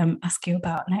to ask you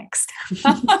about next.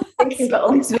 Thinking about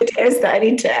all these videos that I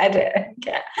need to edit and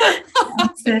get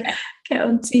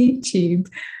onto YouTube.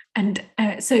 And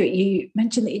so you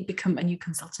mentioned that you'd become a new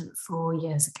consultant 4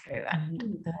 years ago.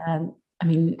 And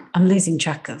I'm losing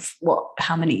track of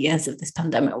how many years of this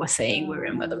pandemic we're saying we're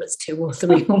in, whether it's 2 or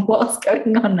 3 or what's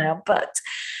going on now. But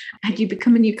had you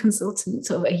become a new consultant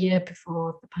sort of a year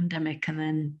before the pandemic, and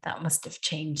then that must have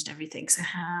changed everything. So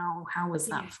how was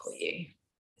that for you?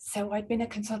 So I'd been a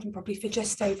consultant probably for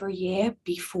just over a year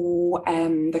before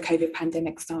the COVID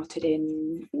pandemic started it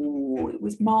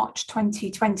was March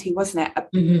 2020, wasn't it? A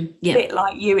bit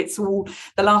like you, it's all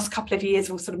the last couple of years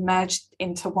all sort of merged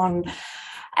into one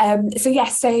I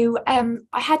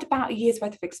had about a year's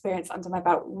worth of experience under my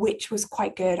belt, which was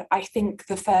quite good. I think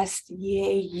the first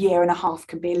year and a half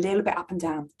can be a little bit up and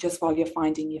down just while you're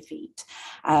finding your feet,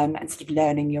 and sort of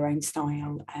learning your own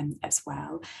style as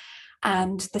well.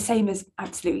 And the same as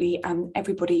absolutely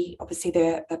everybody, obviously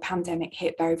the pandemic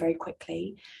hit very, very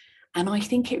quickly. And I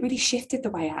think it really shifted the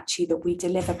way actually that we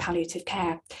deliver palliative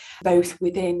care, both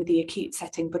within the acute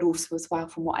setting, but also as well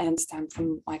from what I understand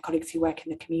from my colleagues who work in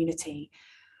the community.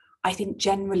 I think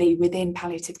generally within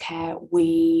palliative care,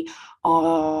 we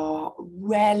are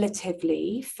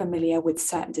relatively familiar with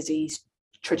certain disease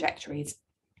trajectories.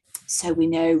 So we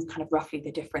know kind of roughly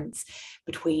the difference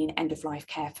between end-of-life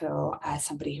care for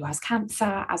somebody who has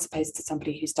cancer as opposed to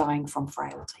somebody who's dying from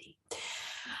frailty.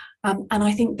 And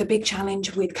I think the big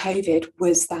challenge with COVID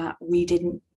was that we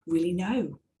didn't really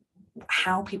know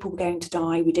how people were going to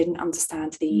die. We didn't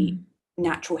understand the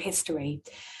natural history.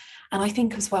 And I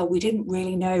think as well, we didn't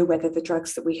really know whether the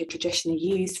drugs that we had traditionally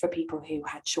used for people who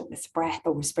had shortness of breath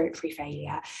or respiratory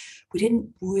failure, we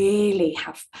didn't really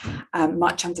have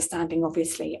much understanding,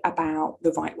 obviously, about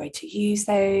the right way to use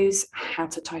those, how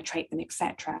to titrate them,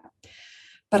 etc.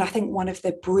 But I think one of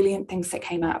the brilliant things that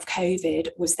came out of COVID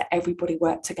was that everybody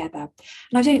worked together.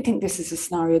 And I don't think this is a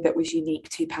scenario that was unique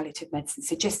to palliative medicine.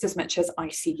 So just as much as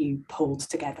ICU pulled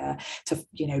together to,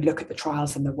 look at the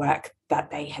trials and the work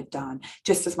that they had done,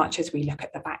 just as much as we look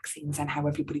at the vaccines and how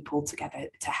everybody pulled together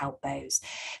to help those,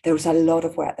 there was a lot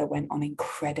of work that went on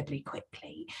incredibly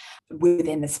quickly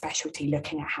within the specialty,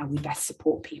 looking at how we best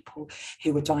support people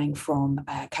who were dying from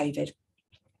COVID.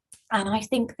 And I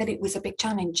think that it was a big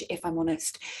challenge, if I'm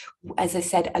honest. As I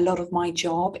said, a lot of my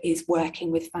job is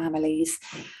working with families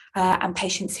and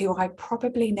patients who I've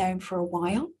probably known for a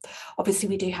while. Obviously,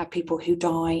 we do have people who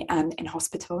die in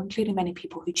hospital, including many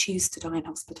people who choose to die in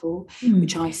hospital,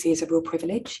 which I see as a real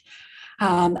privilege.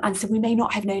 And so we may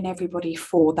not have known everybody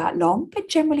for that long, but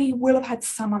generally we'll have had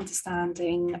some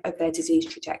understanding of their disease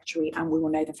trajectory, and we will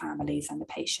know the families and the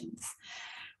patients.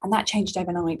 And that changed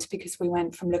overnight because we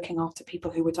went from looking after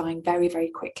people who were dying very, very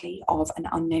quickly of an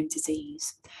unknown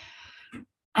disease.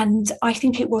 And I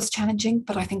think it was challenging,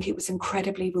 but I think it was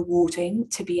incredibly rewarding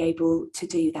to be able to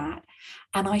do that.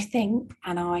 And I think,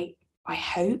 and I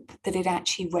hope that it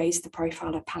actually raised the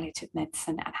profile of palliative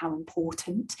medicine and how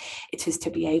important it is to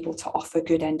be able to offer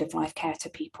good end-of-life care to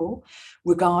people,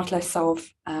 regardless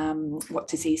of what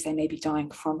disease they may be dying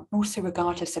from, and also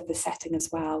regardless of the setting as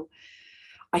well.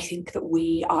 I think that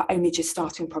we are only just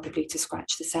starting probably to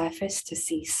scratch the surface to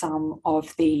see some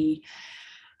of the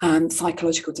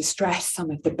psychological distress, some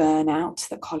of the burnout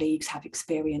that colleagues have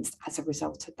experienced as a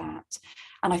result of that.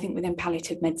 And I think within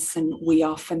palliative medicine, we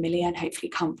are familiar and hopefully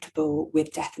comfortable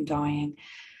with death and dying.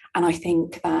 And I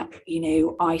think that,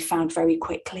 I found very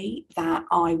quickly that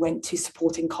I went to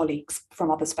supporting colleagues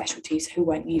from other specialties who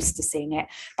weren't used to seeing it,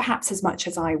 perhaps as much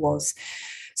as I was.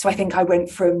 So I think I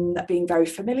went from being very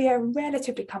familiar and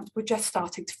relatively comfortable, just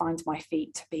starting to find my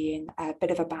feet, to being a bit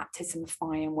of a baptism of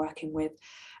fire and working with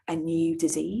a new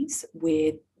disease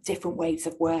with different ways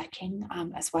of working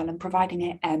as well, and providing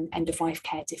it end-of-life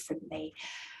care differently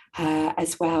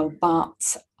as well.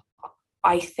 But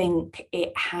I think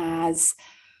it has,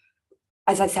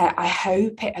 as I said, I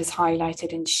hope it has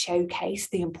highlighted and showcased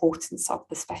the importance of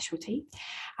the specialty.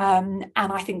 And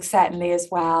I think certainly as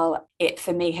well, it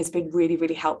for me has been really,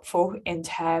 really helpful in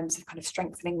terms of kind of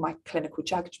strengthening my clinical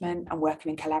judgment and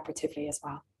working collaboratively as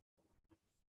well.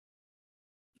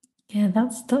 Yeah,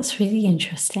 that's really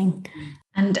interesting.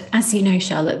 And as you know,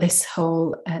 Charlotte, this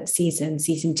whole season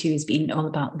 2 has been all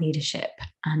about leadership.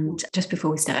 And just before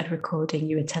we started recording,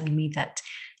 you were telling me that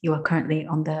you are currently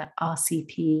on the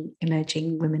RCP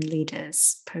Emerging Women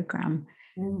Leaders Programme.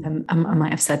 I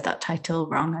might have said that title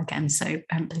wrong again, so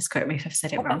please correct me if I've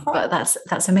said it wrong. But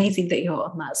that's amazing that you're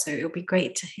on that. So it'll be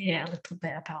great to hear a little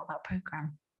bit about that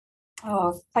programme.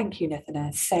 Oh, thank you,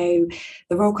 Nithana. So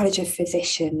the Royal College of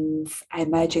Physicians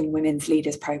Emerging Women's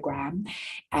Leaders Programme,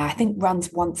 I think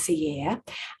runs once a year.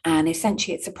 And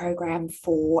essentially it's a programme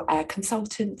for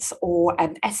consultants or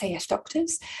SAS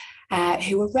doctors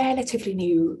who are relatively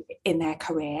new in their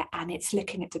career, and it's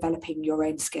looking at developing your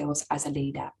own skills as a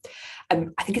leader.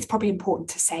 I think it's probably important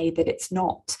to say that it's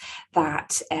not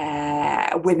that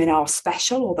women are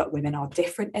special or that women are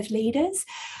different as leaders,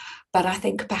 but I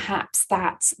think perhaps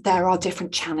that there are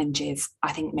different challenges,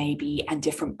 I think maybe, and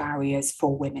different barriers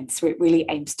for women. So it really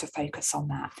aims to focus on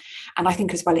that. And I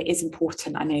think as well, it is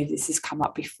important, I know this has come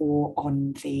up before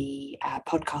on the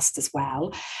podcast as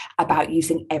well, about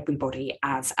using everybody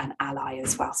as an ally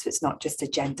as well. So it's not just a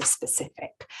gender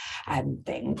specific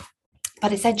thing.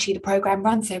 But essentially, the programme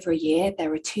runs over a year.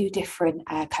 There are two different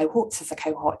cohorts. There's a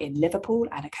cohort in Liverpool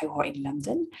and a cohort in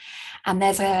London. And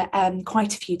there's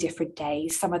quite a few different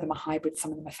days. Some of them are hybrid,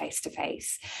 some of them are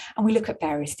face-to-face. And we look at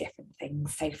various different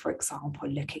things. So, for example,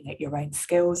 looking at your own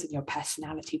skills and your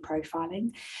personality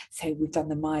profiling. So we've done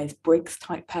the Myers-Briggs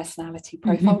type personality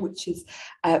profile, which is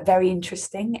very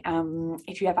interesting.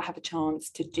 If you ever have a chance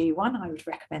to do one, I would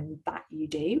recommend that you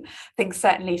do. I think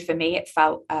certainly for me, it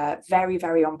felt very,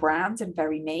 very on brand and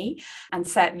very me. And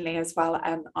certainly as well,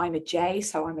 I'm a J,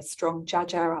 so I'm a strong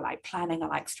judger. I like planning, I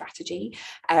like strategy.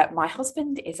 My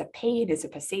husband is a P and is a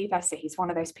perceiver, so he's one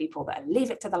of those people that leave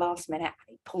it to the last minute and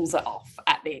he pulls it off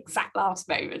at the exact last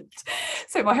moment.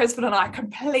 So my husband and I are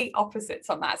complete opposites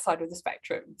on that side of the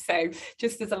spectrum. So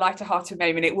just as a lighter hearted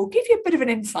moment, it will give you a bit of an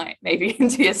insight maybe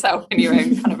into yourself and your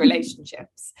own kind of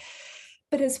relationships.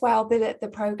 But as well, the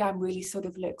programme really sort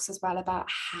of looks as well about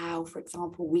how, for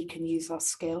example, we can use our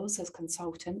skills as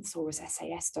consultants or as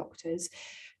SAS doctors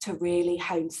to really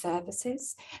hone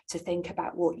services, to think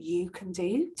about what you can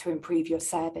do to improve your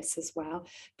service as well,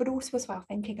 but also as well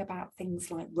thinking about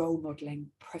things like role modelling,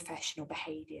 professional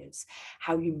behaviours,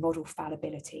 how you model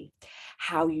fallibility,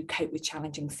 how you cope with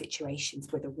challenging situations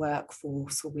with a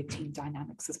workforce or with team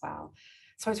dynamics as well.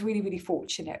 So I was really, really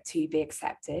fortunate to be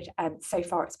accepted. So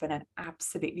far, it's been an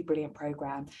absolutely brilliant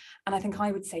programme. And I think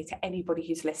I would say to anybody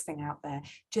who's listening out there,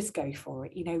 just go for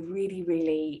it. You know, really,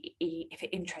 really, if it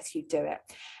interests you, do it.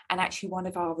 And actually, one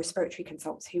of our respiratory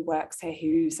consultants who works here,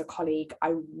 who's a colleague,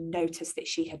 I noticed that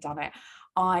she had done it.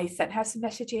 I sent her some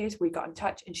messages, we got in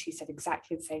touch, and she said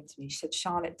exactly the same to me. She said,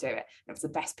 Charlotte, do it. And it was the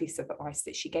best piece of advice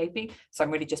that she gave me. So I'm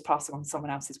really just passing on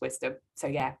someone else's wisdom. So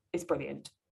yeah, it's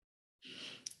brilliant.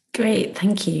 Great,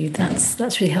 thank you.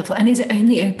 That's really helpful. And is it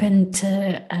only open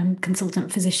to consultant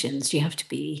physicians? Do you have to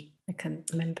be like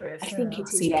a member of? I think it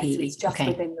is. CP? Yes, it's just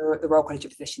within the Royal College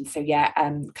of Physicians. So yeah,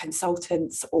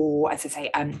 consultants or, as I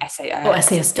say,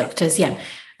 SAS doctors. Yeah,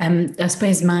 I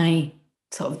suppose my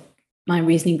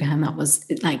reasoning behind that was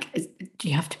like, do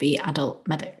you have to be adult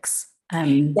medics?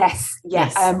 Yes.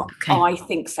 Okay. I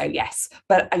think so, yes.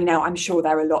 But, you know, I'm sure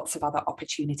there are lots of other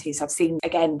opportunities. I've seen,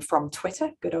 again, from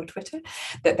Twitter, good old Twitter,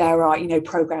 that there are, you know,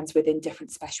 programs within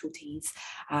different specialties,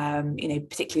 you know,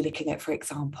 particularly looking at, for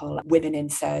example, women in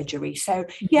surgery. So,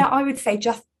 yeah, I would say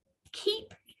just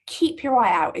keep your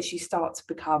eye out as you start to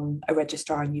become a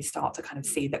registrar and you start to kind of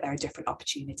see that there are different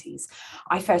opportunities.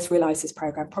 I first realised this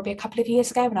programme probably a couple of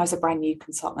years ago when I was a brand new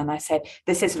consultant, and I said,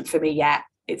 this isn't for me yet.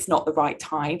 It's not the right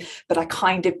time, but I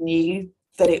kind of knew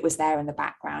that it was there in the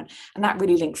background. And that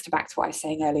really links back to what I was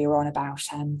saying earlier on about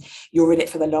you're in it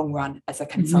for the long run as a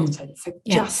consultant. So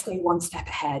just stay one step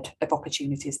ahead of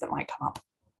opportunities that might come up.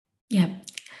 Yeah.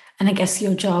 And I guess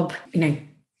your job, you know,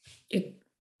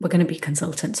 we're going to be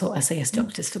consultants or SAS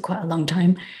doctors for quite a long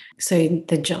time. So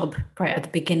the job right at the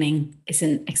beginning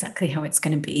isn't exactly how it's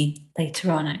going to be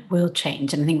later on. It will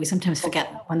change. And I think we sometimes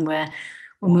forget that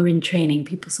when we're in training,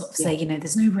 people sort of say, you know,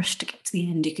 there's no rush to get to the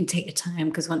end. You can take your time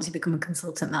because once you become a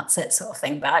consultant, that's it, sort of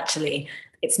thing. But actually,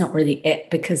 it's not really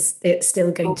it because it's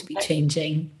still going to be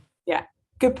changing. Yeah,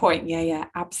 good point. Yeah,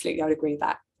 absolutely. I would agree with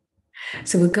that.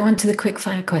 So we'll go on to the quick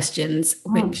fire questions,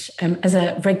 which as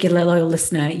a regular loyal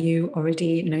listener, you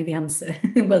already know the answer.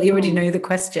 Well, you already know the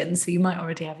questions, so you might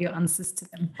already have your answers to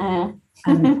them.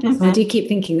 So I do keep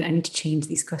thinking that I need to change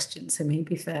these questions. So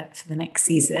maybe for the next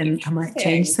season, I might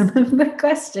change some of the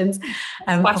questions.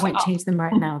 I won't change them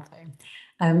right now,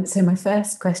 though. So my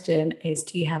first question is,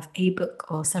 do you have a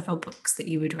book or several books that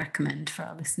you would recommend for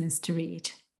our listeners to read?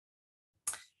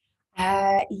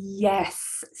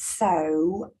 Yes.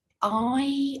 So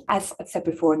as I've said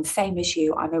before, and same as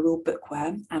you, I'm a real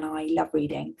bookworm and I love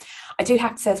reading. I do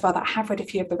have to say as well that I have read a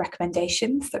few of the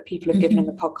recommendations that people have given in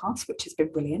the podcast, which has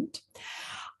been brilliant.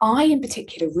 I, in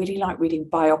particular, really like reading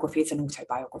biographies and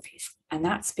autobiographies. And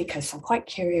that's because I'm quite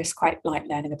curious, quite like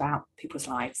learning about people's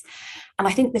lives. And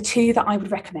I think the two that I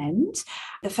would recommend,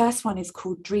 the first one is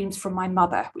called Dreams from My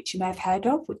Mother, which you may have heard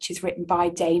of, which is written by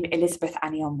Dame Elizabeth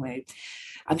Anyonwu.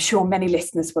 I'm sure many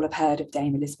listeners will have heard of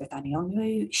Dame Elizabeth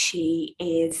Anyonwu. She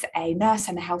is a nurse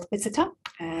and a health visitor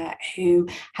who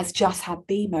has just had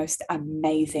the most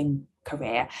amazing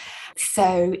career.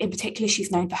 So in particular,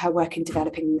 she's known for her work in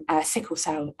developing sickle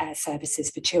cell services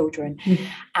for children.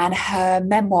 And her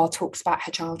memoir talks about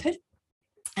her childhood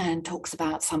and talks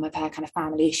about some of her kind of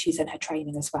family issues and her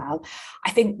training as well.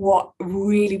 I think what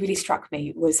really, really struck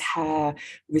me was her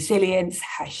resilience,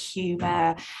 her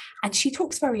humour, and she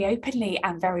talks very openly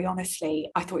and very honestly.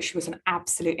 I thought she was an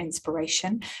absolute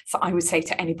inspiration. So I would say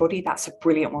to anybody, that's a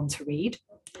brilliant one to read.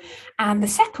 And the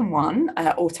second one,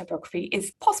 autobiography,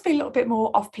 is possibly a little bit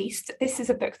more off-piste. This is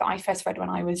a book that I first read when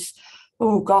I was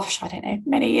oh gosh, I don't know,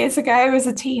 many years ago as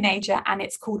a teenager, and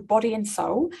it's called Body and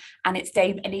Soul, and it's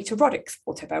Dame Anita Roddick's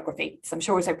autobiography. So I'm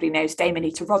sure, as everybody knows, Dame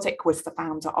Anita Roddick was the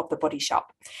founder of The Body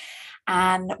Shop.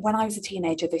 And when I was a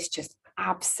teenager, this just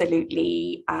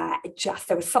absolutely,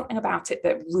 there was something about it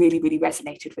that really, really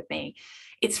resonated with me.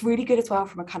 It's really good as well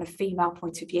from a kind of female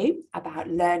point of view about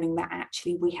learning that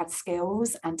actually we have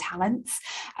skills and talents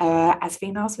as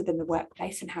females within the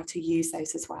workplace and how to use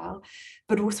those as well.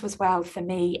 But also as well, for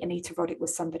me, Anita Roddick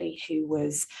was somebody who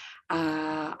was,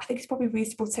 I think it's probably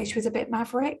reasonable to say she was a bit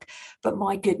maverick, but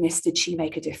my goodness, did she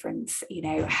make a difference? You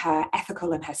know, her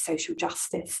ethical and her social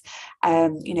justice,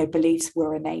 beliefs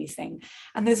were amazing.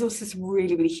 And there's also some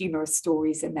really, really humorous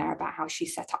stories in there about how she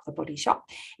set up The Body Shop,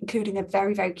 including a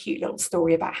very, very cute little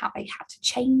story about how they had to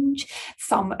change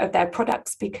some of their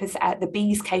products because the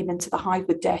bees came into the hive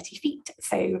with dirty feet.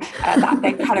 So that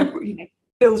then kind of,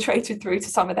 filtrated through to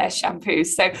some of their shampoos.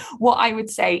 So what I would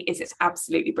say is it's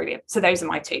absolutely brilliant. So those are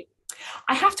my two.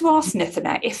 I have to ask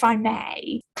Nithana, if I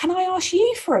may, can I ask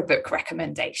you for a book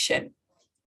recommendation?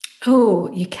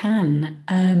 Oh, you can.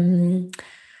 I'm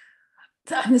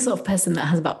the sort of person that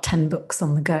has about 10 books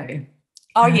on the go.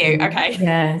 Are you? Okay.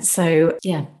 Yeah. So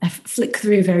yeah, I flick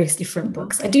through various different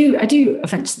books. I do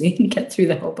eventually get through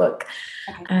the whole book.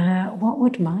 Okay. What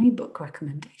would my book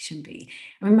recommendation be?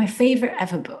 I mean, my favorite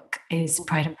ever book is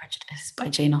Pride and Prejudice by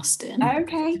Jane Austen.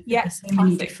 Okay. Yeah. There's so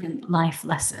many different life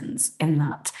lessons in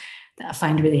that I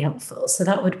find really helpful. So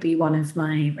that would be one of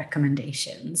my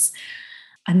recommendations.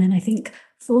 And then I think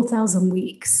 4,000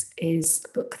 Weeks is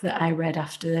a book that I read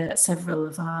after several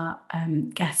of our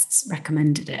guests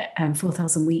recommended it.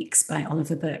 4,000 Weeks by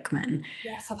Oliver Burkeman.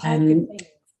 Yes, I've heard good things.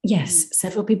 Yes,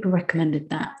 several people recommended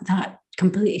that. That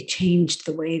completely changed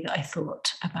the way that I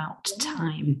thought about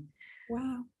time.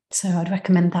 Wow. So I'd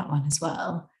recommend that one as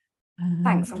well.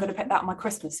 Thanks. I'm going to put that on my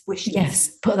Christmas wish list.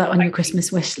 Yes, put that on your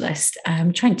Christmas wish list.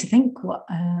 I'm trying to think what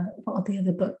are the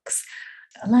other books.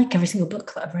 I like every single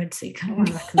book that I've read, so you kind of want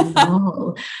to recommend them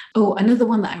all. Oh, another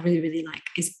one that I really, really like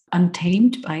is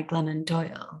Untamed by Glennon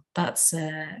Doyle. That's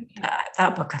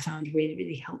that book I found really,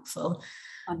 really helpful.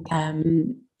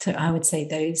 So I would say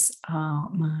those are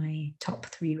my top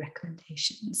 3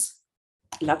 recommendations.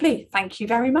 Lovely. Thank you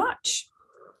very much.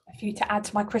 A few to add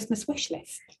to my Christmas wish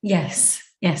list.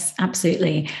 Yes,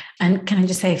 absolutely. And can I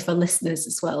just say for listeners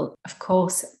as well, of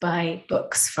course, buy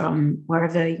books from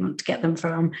wherever you want to get them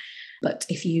from. But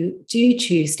if you do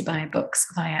choose to buy books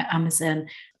via Amazon,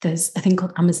 there's a thing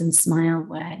called Amazon Smile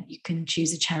where you can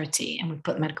choose a charity, and we've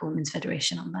put the Medical Women's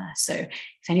Federation on there. So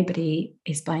if anybody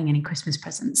is buying any Christmas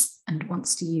presents and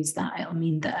wants to use that, it'll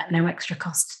mean that at no extra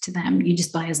cost to them, you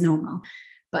just buy as normal.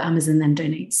 But Amazon then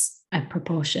donates a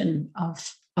proportion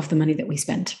of the money that we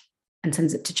spend and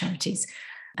sends it to charities.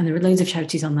 And there are loads of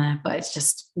charities on there, but it's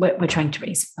just, we're trying to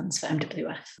raise funds for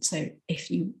MWF. So if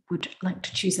you would like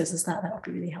to choose us as that would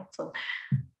be really helpful.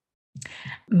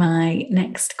 My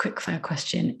next quickfire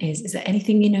question is there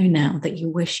anything you know now that you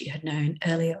wish you had known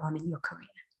earlier on in your career?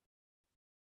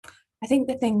 I think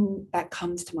the thing that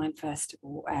comes to mind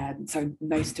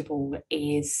most of all,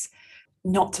 is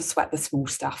not to sweat the small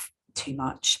stuff too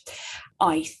much.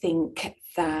 I think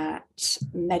that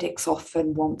medics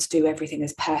often want to do everything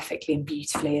as perfectly and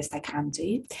beautifully as they can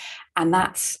do, and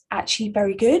that's actually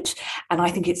very good, and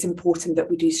I think it's important that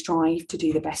we do strive to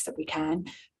do the best that we can,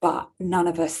 but none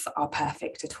of us are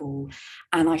perfect at all.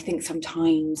 And I think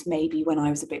sometimes maybe when I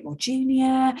was a bit more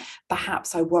junior,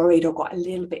 perhaps I worried or got a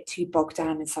little bit too bogged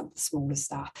down in some of the smaller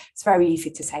stuff. It's very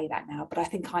easy to say that now, but I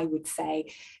think I would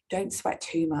say don't sweat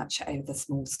too much over the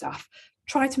small stuff.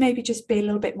 Try to maybe just be a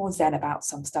little bit more zen about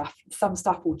some stuff. Some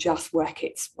stuff will just work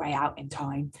its way out in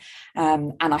time.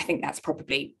 And I think that's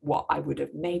probably what I would have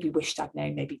maybe wished I'd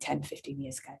known maybe 10, 15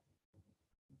 years ago.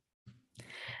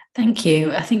 Thank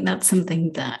you. I think that's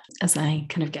something that as I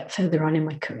kind of get further on in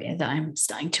my career that I'm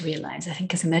starting to realise. I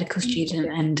think as a medical student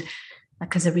and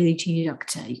like as a really junior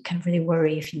doctor, you can really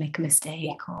worry if you make a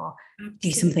mistake or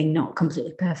do something not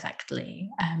completely perfectly.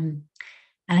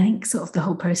 And I think sort of the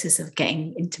whole process of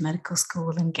getting into medical school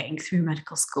and getting through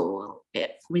medical school,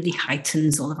 it really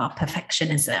heightens all of our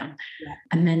perfectionism. Yeah.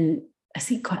 And then I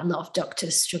see quite a lot of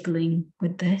doctors struggling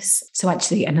with this. So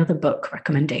actually another book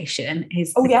recommendation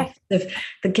is The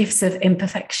Gifts of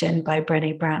Imperfection by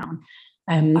Brené Brown,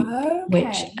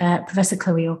 which Professor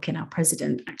Chloe Orkin, our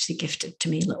president, actually gifted to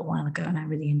me a little while ago, and I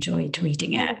really enjoyed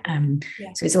reading it.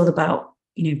 So it's all about,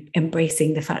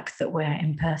 embracing the fact that we're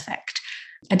imperfect.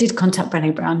 I did contact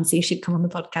Brené Brown and see if she'd come on the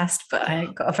podcast, but I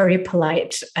got a very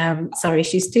polite, sorry,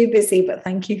 she's too busy, but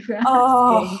thank you for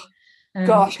asking.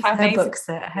 Gosh, how her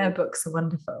books are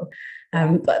wonderful.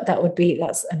 But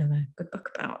that's another good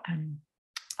book about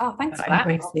Oh, thanks for that.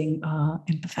 Embracing our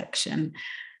imperfection.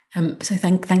 So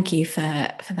thank you for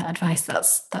that advice.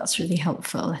 That's really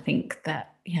helpful. I think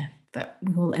that that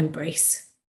we will embrace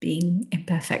being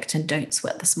imperfect and don't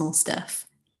sweat the small stuff.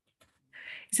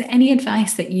 Is there any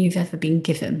advice that you've ever been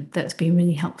given that's been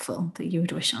really helpful that you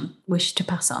would wish to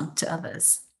pass on to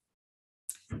others?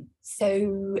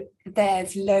 So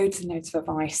there's loads and loads of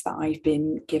advice that I've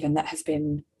been given that has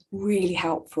been really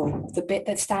helpful. The bit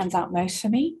that stands out most for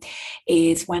me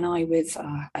is when I was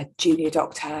a junior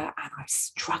doctor and I was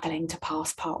struggling to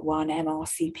pass part 1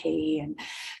 MRCP and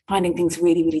finding things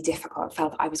really, really difficult. I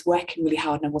felt that I was working really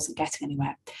hard and I wasn't getting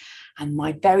anywhere. And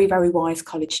my very, very wise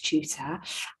college tutor,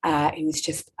 who was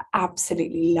just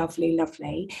absolutely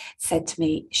lovely, said to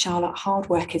me, Charlotte, hard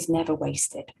work is never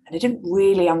wasted. And I didn't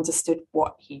really understood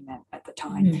what he meant at the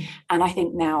time. And I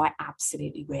think now I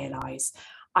absolutely realise.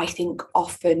 I think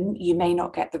often you may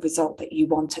not get the result that you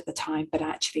want at the time, but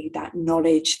actually that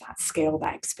knowledge, that skill,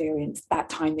 that experience, that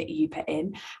time that you put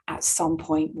in at some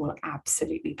point will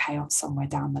absolutely pay off somewhere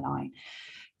down the line.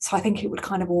 So I think it would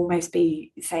kind of almost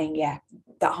be saying,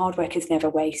 that hard work is never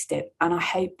wasted. And I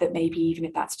hope that maybe even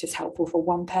if that's just helpful for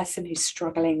one person who's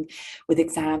struggling with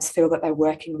exams, feel that they're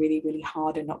working really, really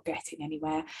hard and not getting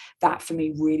anywhere. That for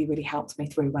me really, really helped me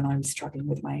through when I was struggling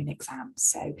with my own exams.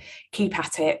 So keep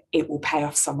at it. It will pay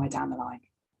off somewhere down the line.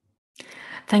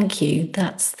 Thank you.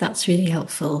 That's really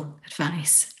helpful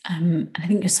advice. And I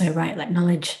think you're so right. Like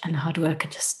knowledge and hard work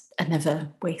are never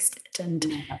wasted. And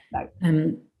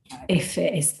no. If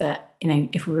it is that,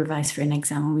 if we revise for an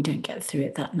exam and we don't get through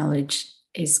it, that knowledge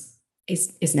is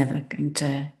never going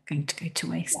to go to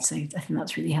waste. Yeah. So I think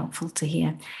that's really helpful to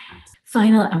hear.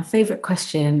 Final and favourite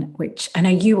question, which I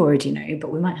know you already know,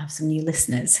 but we might have some new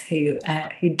listeners who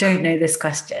don't know this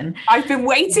question. I've been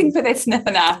waiting for this,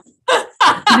 Nithana.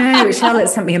 No, Charlotte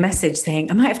sent me a message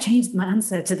saying I might have changed my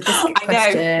answer to the biscuit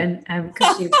question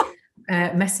because she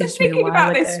messaged me a while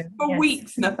about ago. This for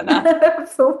weeks, Nithana.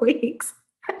 For weeks.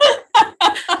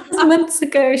 Months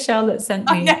ago, Charlotte sent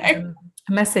me a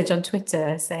message on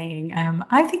Twitter saying,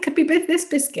 I think could be this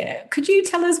biscuit. Could you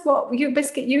tell us what your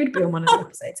biscuit you would be on one of the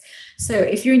episodes? So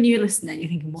if you're a new listener, you're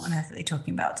thinking, what on earth are they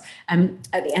talking about?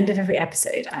 At the end of every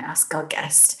episode, I ask our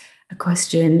guest a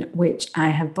question which I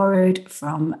have borrowed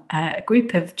from a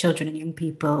group of children and young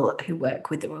people who work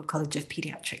with the Royal College of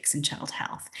Paediatrics and Child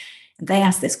Health. They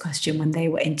asked this question when they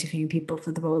were interviewing people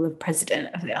for the role of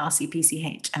president of the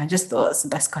RCPCH, and I just thought it's the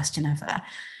best question ever.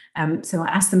 So I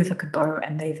asked them if I could borrow it,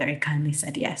 and they very kindly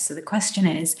said yes. So the question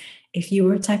is, if you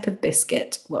were a type of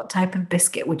biscuit, what type of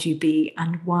biscuit would you be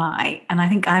and why? And I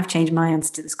think I've changed my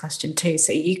answer to this question too.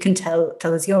 So you can tell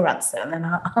us your answer, and then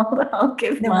I'll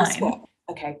give mine.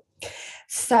 Okay.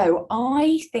 So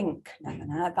I think,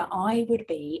 that I would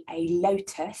be a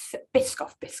Lotus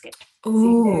Biscoff biscuit.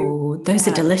 Oh, those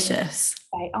are delicious.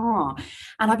 They are.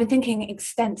 And I've been thinking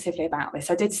extensively about this.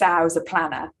 I did say I was a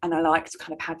planner and I like to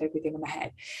kind of have everything in my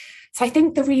head. So I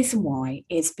think the reason why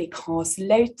is because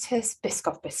Lotus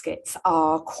Biscoff biscuits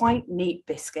are quite neat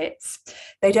biscuits.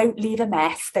 They don't leave a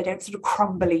mess. They don't sort of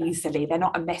crumble easily. They're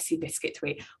not a messy biscuit to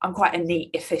eat. I'm quite a neat,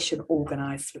 efficient,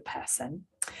 organised sort of person.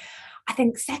 I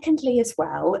think secondly as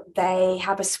well, they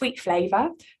have a sweet flavour,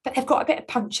 but they've got a bit of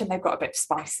punch and they've got a bit of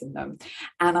spice in them.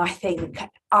 And I think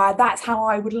that's how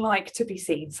I would like to be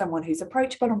seen, someone who's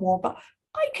approachable and warm, but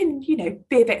I can,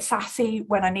 be a bit sassy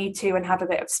when I need to and have a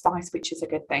bit of spice, which is a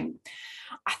good thing.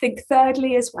 I think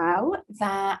thirdly as well,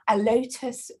 that a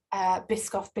Lotus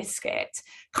Biscoff biscuit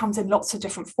comes in lots of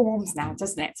different forms now,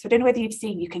 doesn't it? So I don't know whether you've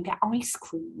seen, you can get ice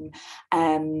cream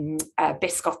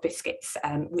Biscoff biscuits,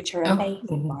 which are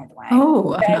amazing, by the way.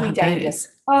 Oh, very dangerous.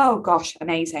 Oh gosh,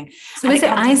 amazing. So is it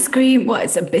ice cream? What,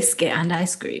 it's a biscuit and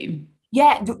ice cream?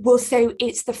 Yeah, well, so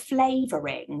it's the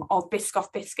flavouring of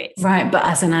Biscoff biscuits. Right, but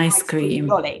as an ice cream.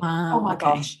 Lolly. Wow, oh my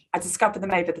gosh. I discovered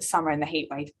them over the summer in the heat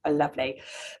wave. Are lovely.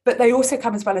 But they also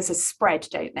come as well as a spread,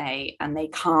 don't they? And they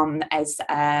come as,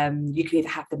 you can either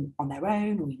have them on their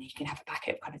own or you can have a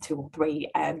packet of kind of 2 or 3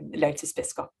 Lotus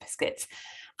Biscoff biscuits.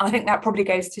 I think that probably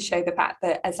goes to show the fact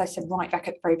that, as I said right back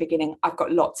at the very beginning, I've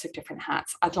got lots of different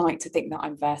hats. I'd like to think that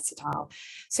I'm versatile.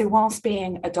 So whilst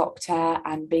being a doctor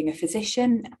and being a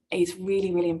physician is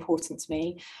really, really important to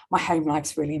me, my home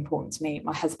life's really important to me,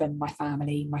 my husband, my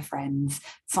family, my friends,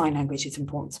 sign language is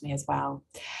important to me as well.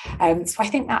 So I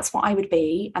think that's what I would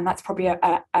be. And that's probably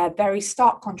a very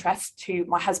stark contrast to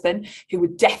my husband, who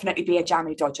would definitely be a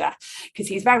jammy dodger, because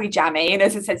he's very jammy. And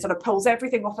as I said, sort of pulls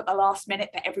everything off at the last minute,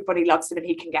 but everybody loves him and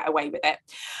he can get away with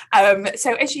it.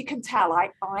 So as you can tell, I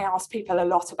ask people a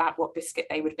lot about what biscuit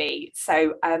they would be.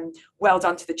 So well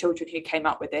done to the children who came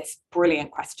up with this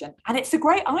brilliant question. And it's a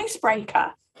great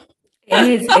icebreaker.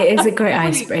 It is a great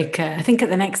icebreaker. I think at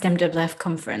the next MWF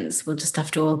conference, we'll just have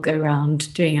to all go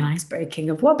around doing an icebreaking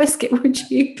of what biscuit would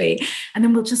you be? And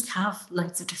then we'll just have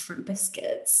loads of different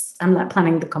biscuits. I'm like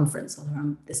planning the conference all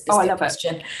around this biscuit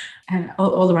question. And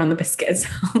all around the biscuits.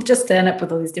 I'll just turn up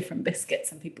with all these different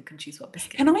biscuits and people can choose what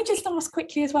biscuit. Can I just ask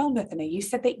quickly as well, Nathana, you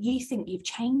said that you think you've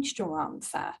changed your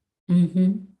answer.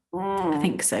 I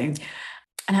think so.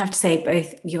 And I have to say,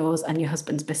 both yours and your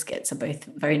husband's biscuits are both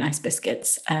very nice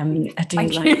biscuits. I do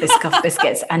like Biscoff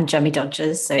biscuits and Jummy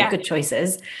Dodgers, so good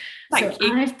choices. Thank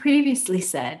you. I've previously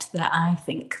said that I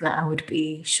think that I would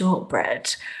be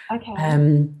shortbread. Okay.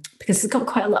 Because it's got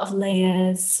quite a lot of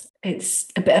layers. It's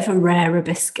a bit of a rarer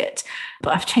biscuit,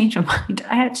 but I've changed my mind.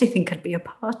 I actually think I'd be a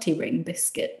party ring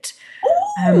biscuit.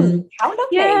 How lovely.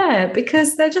 Yeah,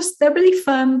 because they're really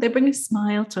fun. They bring a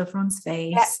smile to everyone's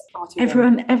face. Yes,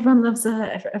 everyone loves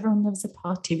a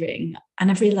party ring,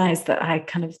 and I've realised that I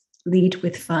kind of lead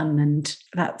with fun, and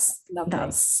that's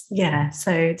yeah.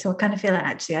 So I kind of feel like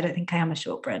actually I don't think I am a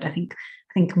shortbread. I think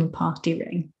I'm a party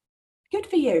ring. Good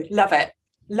for you. Love it.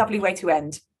 Lovely way to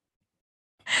end.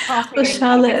 Well,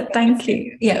 Charlotte, thank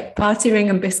you. Yeah, party ring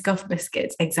and Biscoff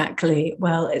biscuits, exactly.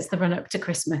 Well, it's the run up to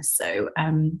Christmas, so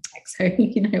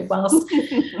whilst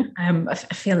I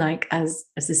feel like as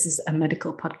this is a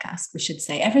medical podcast, we should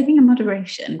say everything in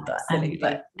moderation, but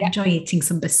enjoy eating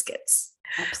some biscuits.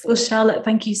 Absolutely. Well, Charlotte,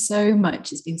 thank you so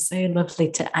much. It's been so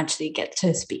lovely to actually get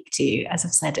to speak to you. As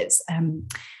I've said, it's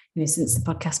since the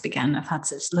podcast began, I've had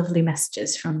such lovely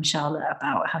messages from Charlotte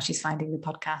about how she's finding the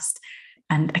podcast.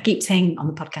 And I keep saying on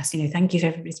the podcast, thank you for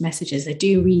everybody's messages. I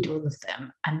do read all of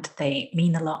them and they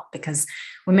mean a lot, because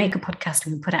we make a podcast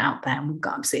and we put it out there and we've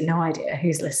got absolutely no idea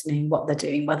who's listening, what they're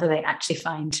doing, whether they actually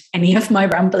find any of my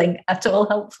rambling at all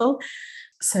helpful.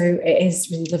 So it is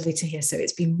really lovely to hear. So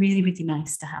it's been really, really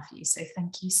nice to have you. So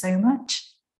thank you so much.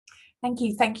 Thank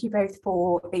you both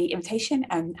for the invitation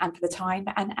and for the time,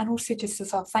 and also just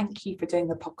as well, thank you for doing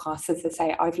the podcast. As I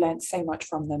say, I've learned so much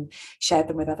from them, shared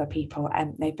them with other people,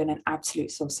 and they've been an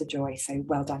absolute source of joy. So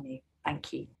well done you.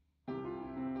 Thank you.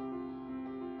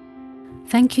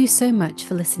 Thank you so much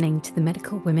for listening to the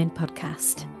Medical Women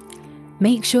podcast.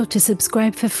 Make sure to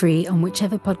subscribe for free on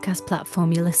whichever podcast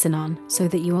platform you listen on, so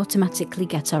that you automatically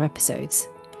get our episodes.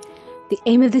 The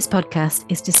aim of this podcast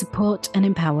is to support and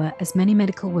empower as many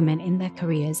medical women in their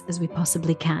careers as we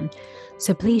possibly can.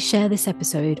 So please share this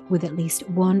episode with at least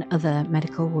one other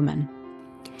medical woman.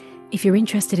 If you're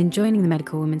interested in joining the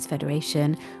Medical Women's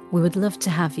Federation, we would love to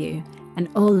have you, and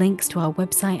all links to our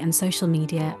website and social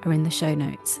media are in the show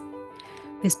notes.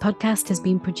 This podcast has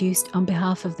been produced on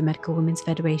behalf of the Medical Women's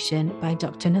Federation by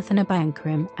Dr Nathana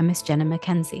Byankaram and Miss Jenna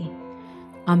Mackenzie.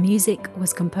 Our music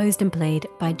was composed and played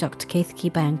by Dr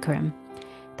Keithki Byankaram.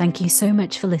 Thank you so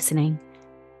much for listening.